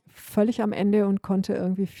ich völlig am Ende und konnte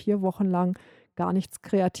irgendwie 4 Wochen lang gar nichts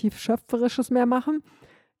kreativ Schöpferisches mehr machen.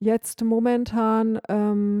 Jetzt momentan,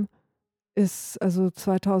 ist also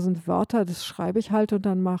 2.000 Wörter, das schreibe ich halt und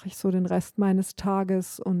dann mache ich so den Rest meines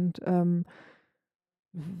Tages und,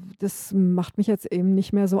 Das macht mich jetzt eben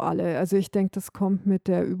nicht mehr so alle. Also, ich denke, das kommt mit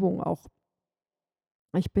der Übung auch.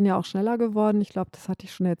 Ich bin ja auch schneller geworden. Ich glaube, das hatte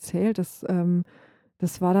ich schon erzählt. Das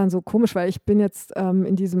war dann so komisch, weil ich bin jetzt,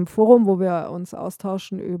 in diesem Forum, wo wir uns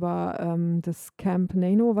austauschen über, das Camp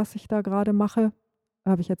Nano, was ich da gerade mache.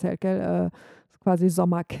 Habe ich erzählt, gell? Ist quasi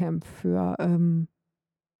Sommercamp für,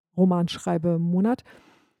 Romanschreibe-Monat.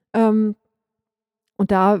 Ähm,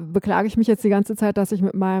 und da beklage ich mich jetzt die ganze Zeit, dass ich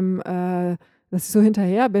so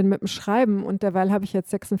hinterher bin mit dem Schreiben und derweil habe ich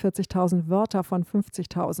jetzt 46.000 Wörter von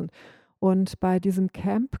 50.000. Und bei diesem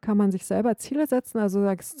Camp kann man sich selber Ziele setzen. Also,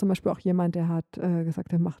 da ist zum Beispiel auch jemand, der hat,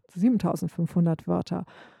 gesagt, er macht 7.500 Wörter.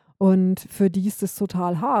 Und für die ist es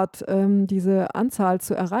total hart, diese Anzahl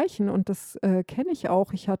zu erreichen. Und das, kenne ich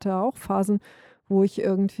auch. Ich hatte auch Phasen, wo ich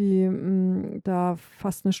irgendwie, da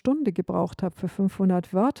fast eine Stunde gebraucht habe für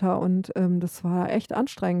 500 Wörter und, das war echt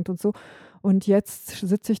anstrengend und so. Und jetzt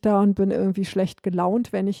sitze ich da und bin irgendwie schlecht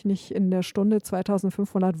gelaunt, wenn ich nicht in der Stunde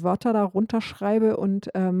 2.500 Wörter da runterschreibe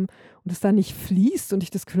und es dann nicht fließt und ich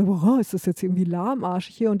das Gefühl habe: „Oh, ist das jetzt irgendwie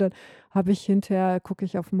lahmarschig hier?“ Und dann habe ich hinterher gucke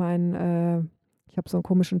ich auf meinen, ich habe so einen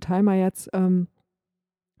komischen Timer jetzt,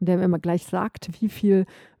 der mir immer gleich sagt, wie viel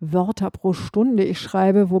Wörter pro Stunde ich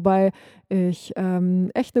schreibe, wobei ich,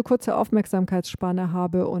 echt eine kurze Aufmerksamkeitsspanne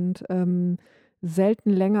habe und, selten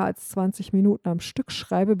länger als 20 Minuten am Stück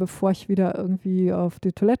schreibe, bevor ich wieder irgendwie auf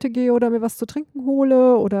die Toilette gehe oder mir was zu trinken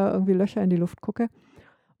hole oder irgendwie Löcher in die Luft gucke.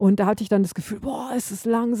 Und da hatte ich dann das Gefühl: „Boah, es ist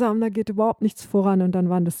langsam, da geht überhaupt nichts voran.“ Und dann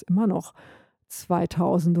waren das immer noch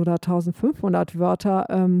 2.000 oder 1.500 Wörter,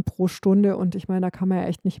 pro Stunde und ich meine, da kann man ja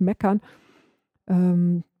echt nicht meckern.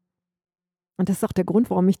 Ähm, und das ist auch der Grund,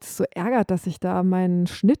 warum mich das so ärgert, dass ich da meinen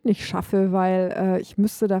Schnitt nicht schaffe, weil,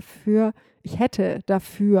 ich hätte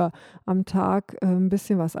dafür am Tag, 'n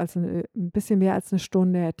bisschen mehr als eine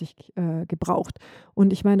Stunde hätte ich, gebraucht.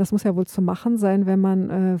 Und ich meine, das muss ja wohl zu machen sein, wenn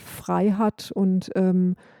man, frei hat und,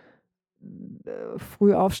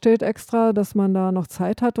 früh aufsteht extra, dass man da noch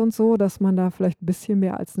Zeit hat und so, dass man da vielleicht ein bisschen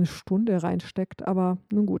mehr als eine Stunde reinsteckt, aber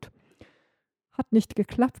nun gut. Hat nicht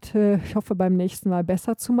geklappt. Ich hoffe, beim nächsten Mal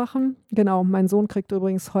besser zu machen. Genau, mein Sohn kriegt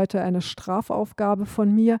übrigens heute eine Strafaufgabe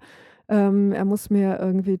von mir. Er muss mir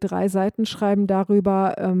irgendwie 3 Seiten schreiben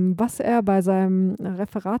darüber, was er bei seinem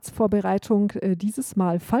Referatsvorbereitung, dieses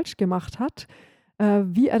Mal falsch gemacht hat,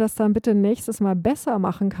 wie er das dann bitte nächstes Mal besser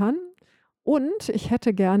machen kann. Und ich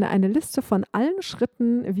hätte gerne eine Liste von allen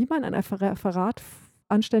Schritten, wie man ein Referat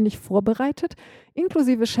anständig vorbereitet,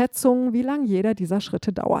 inklusive Schätzung, wie lang jeder dieser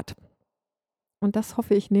Schritte dauert. Und das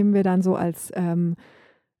hoffe ich, nehmen wir dann so als,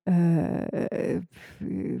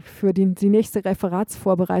 für die nächste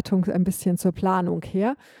Referatsvorbereitung ein bisschen zur Planung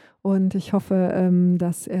her. Und ich hoffe,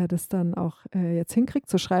 dass er das dann auch, jetzt hinkriegt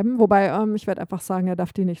zu schreiben. Wobei, ich werde einfach sagen, er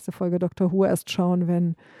darf die nächste Folge Doctor Who erst schauen,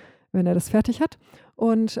 wenn er das fertig hat.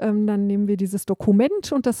 Und, dann nehmen wir dieses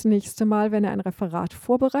Dokument und das nächste Mal, wenn er ein Referat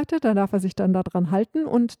vorbereitet, dann darf er sich dann daran halten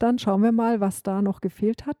und dann schauen wir mal, was da noch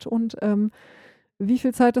gefehlt hat und, wie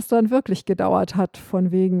viel Zeit es dann wirklich gedauert hat,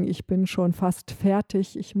 von wegen: „Ich bin schon fast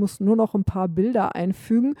fertig, ich muss nur noch ein paar Bilder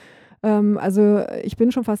einfügen.“ Also, ich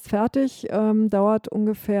bin schon fast fertig, dauert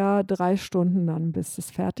ungefähr 3 Stunden dann, bis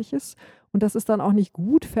es fertig ist. Und das ist dann auch nicht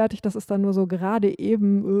gut fertig, das ist dann nur so gerade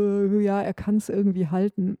eben, ja, er kann es irgendwie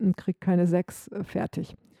halten und kriegt keine 6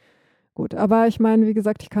 fertig. Gut, aber ich meine, wie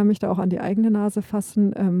gesagt, ich kann mich da auch an die eigene Nase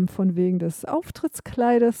fassen, von wegen des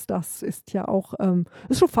Auftrittskleides. Das ist ja auch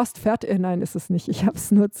ist schon fast fertig. Nein, ist es nicht. Ich habe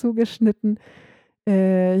es nur zugeschnitten.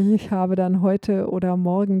 Ich habe dann heute oder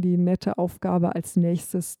morgen die nette Aufgabe, als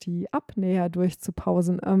Nächstes die Abnäher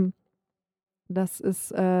durchzupausen. Das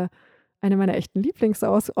ist, eine meiner echten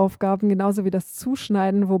Lieblingsaufgaben, genauso wie das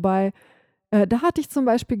Zuschneiden, wobei, da hatte ich zum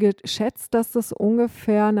Beispiel geschätzt, dass das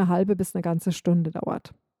ungefähr eine halbe bis eine ganze Stunde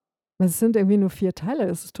dauert. Es sind irgendwie nur 4 Teile,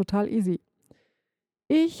 das ist total easy.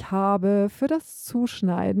 Ich habe für das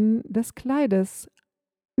Zuschneiden des Kleides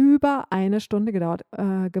über eine Stunde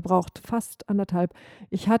gebraucht, fast anderthalb.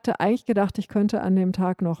 Ich hatte eigentlich gedacht, ich könnte an dem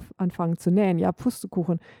Tag noch anfangen zu nähen. Ja,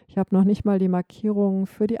 Pustekuchen. Ich habe noch nicht mal die Markierungen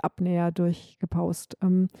für die Abnäher durchgepaust.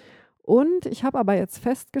 Und ich habe aber jetzt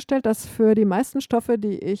festgestellt, dass für die meisten Stoffe,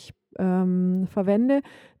 die ich, verwende,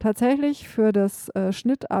 tatsächlich für das,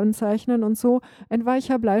 Schnittanzeichnen und so ein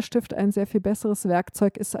weicher Bleistift ein sehr viel besseres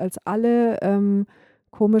Werkzeug ist als alle,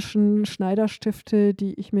 komischen Schneiderstifte,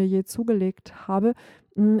 die ich mir je zugelegt habe.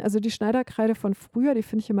 Also die Schneiderkreide von früher, die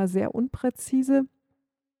finde ich immer sehr unpräzise.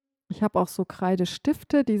 Ich habe auch so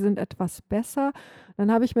Kreidestifte, die sind etwas besser.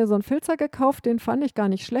 Dann habe ich mir so 'n Filzer gekauft, den fand ich gar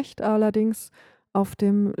nicht schlecht. Allerdings auf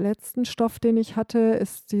dem letzten Stoff, den ich hatte,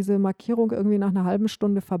 ist diese Markierung irgendwie nach 'ner halben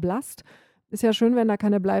Stunde verblasst. Ist ja schön, wenn da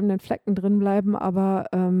keine bleibenden Flecken drin bleiben, aber,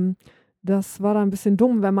 Das war dann 'n bisschen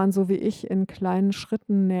dumm, wenn man so wie ich in kleinen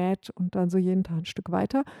Schritten näht und dann so jeden Tag 'n Stück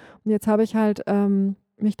weiter. Und jetzt habe ich halt,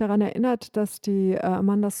 mich daran erinnert, dass die,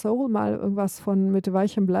 Amanda Soul mal irgendwas von mit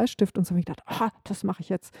weichem Bleistift und so, habe ich gedacht: „Ah, das mache ich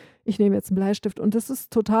jetzt. Ich nehme jetzt 'n Bleistift." Und das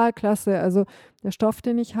ist total klasse. Also, der Stoff,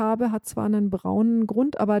 den ich habe, hat zwar 'nen braunen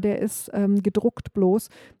Grund, aber der ist, gedruckt bloß.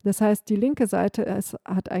 Das heißt, die linke Seite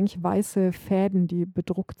hat eigentlich weiße Fäden, die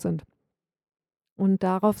bedruckt sind. Und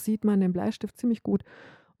darauf sieht man den Bleistift ziemlich gut.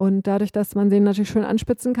 Und dadurch, dass man den natürlich schön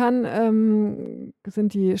anspitzen kann,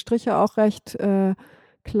 sind die Striche auch recht,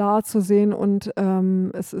 klar zu sehen und,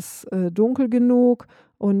 es ist, dunkel genug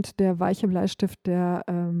und der weiche Bleistift, der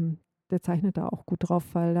zeichnet da auch gut drauf,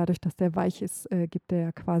 weil dadurch, dass der weich ist, gibt der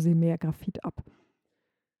ja quasi mehr Graphit ab.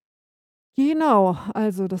 Genau,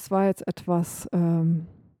 also das war jetzt etwas,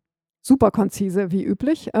 super konzise wie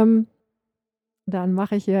üblich. Dann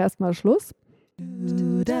mache ich hier erst mal Schluss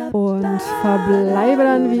und verbleibe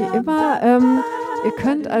dann wie immer. Ihr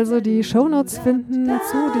könnt also die Shownotes finden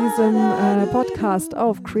zu diesem, Podcast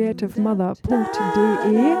auf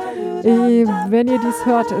creativemother.de. Wenn ihr dies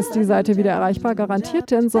hört, ist die Seite wieder erreichbar,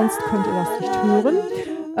 garantiert, denn sonst könnt ihr das nicht hören.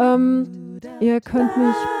 Ihr könnt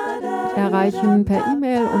mich erreichen per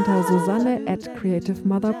E-Mail unter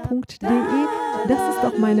susanne@creativemother.de. Das ist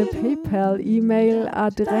auch meine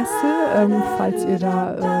PayPal-E-Mail-Adresse, falls ihr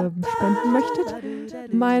da, spenden möchtet.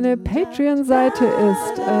 Meine Patreon-Seite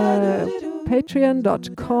ist,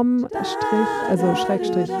 patreon.com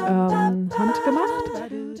Handgemacht.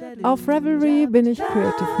 Auf Ravelry bin ich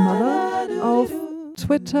Creative Mother. Auf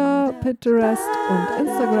Twitter, Pinterest und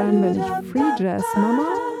Instagram bin ich Free Jazz Mama.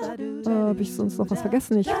 Habe ich sonst noch was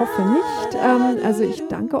vergessen? Ich hoffe nicht. Also ich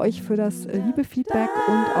danke euch für das liebe Feedback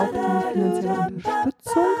und auch die finanzielle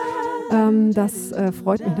Unterstützung. Das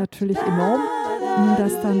freut mich natürlich enorm,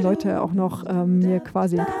 dass dann Leute auch noch mir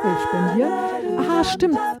quasi einen Kaffee spendieren. Ah,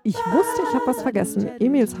 stimmt. Ich wusste, ich habe was vergessen.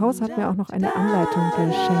 Emils Haus hat mir auch noch eine Anleitung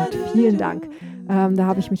geschenkt. Vielen Dank. Da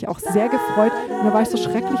habe ich mich auch sehr gefreut. Und da war ich so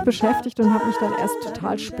schrecklich beschäftigt und habe mich dann erst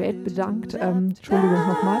total spät bedankt. Entschuldigung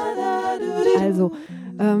nochmal. Also,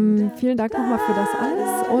 vielen Dank nochmal für das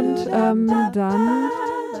alles und dann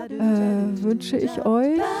wünsche ich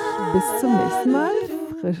euch bis zum nächsten Mal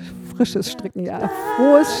frisches Stricken, ja,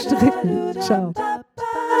 frohes Stricken. Ciao.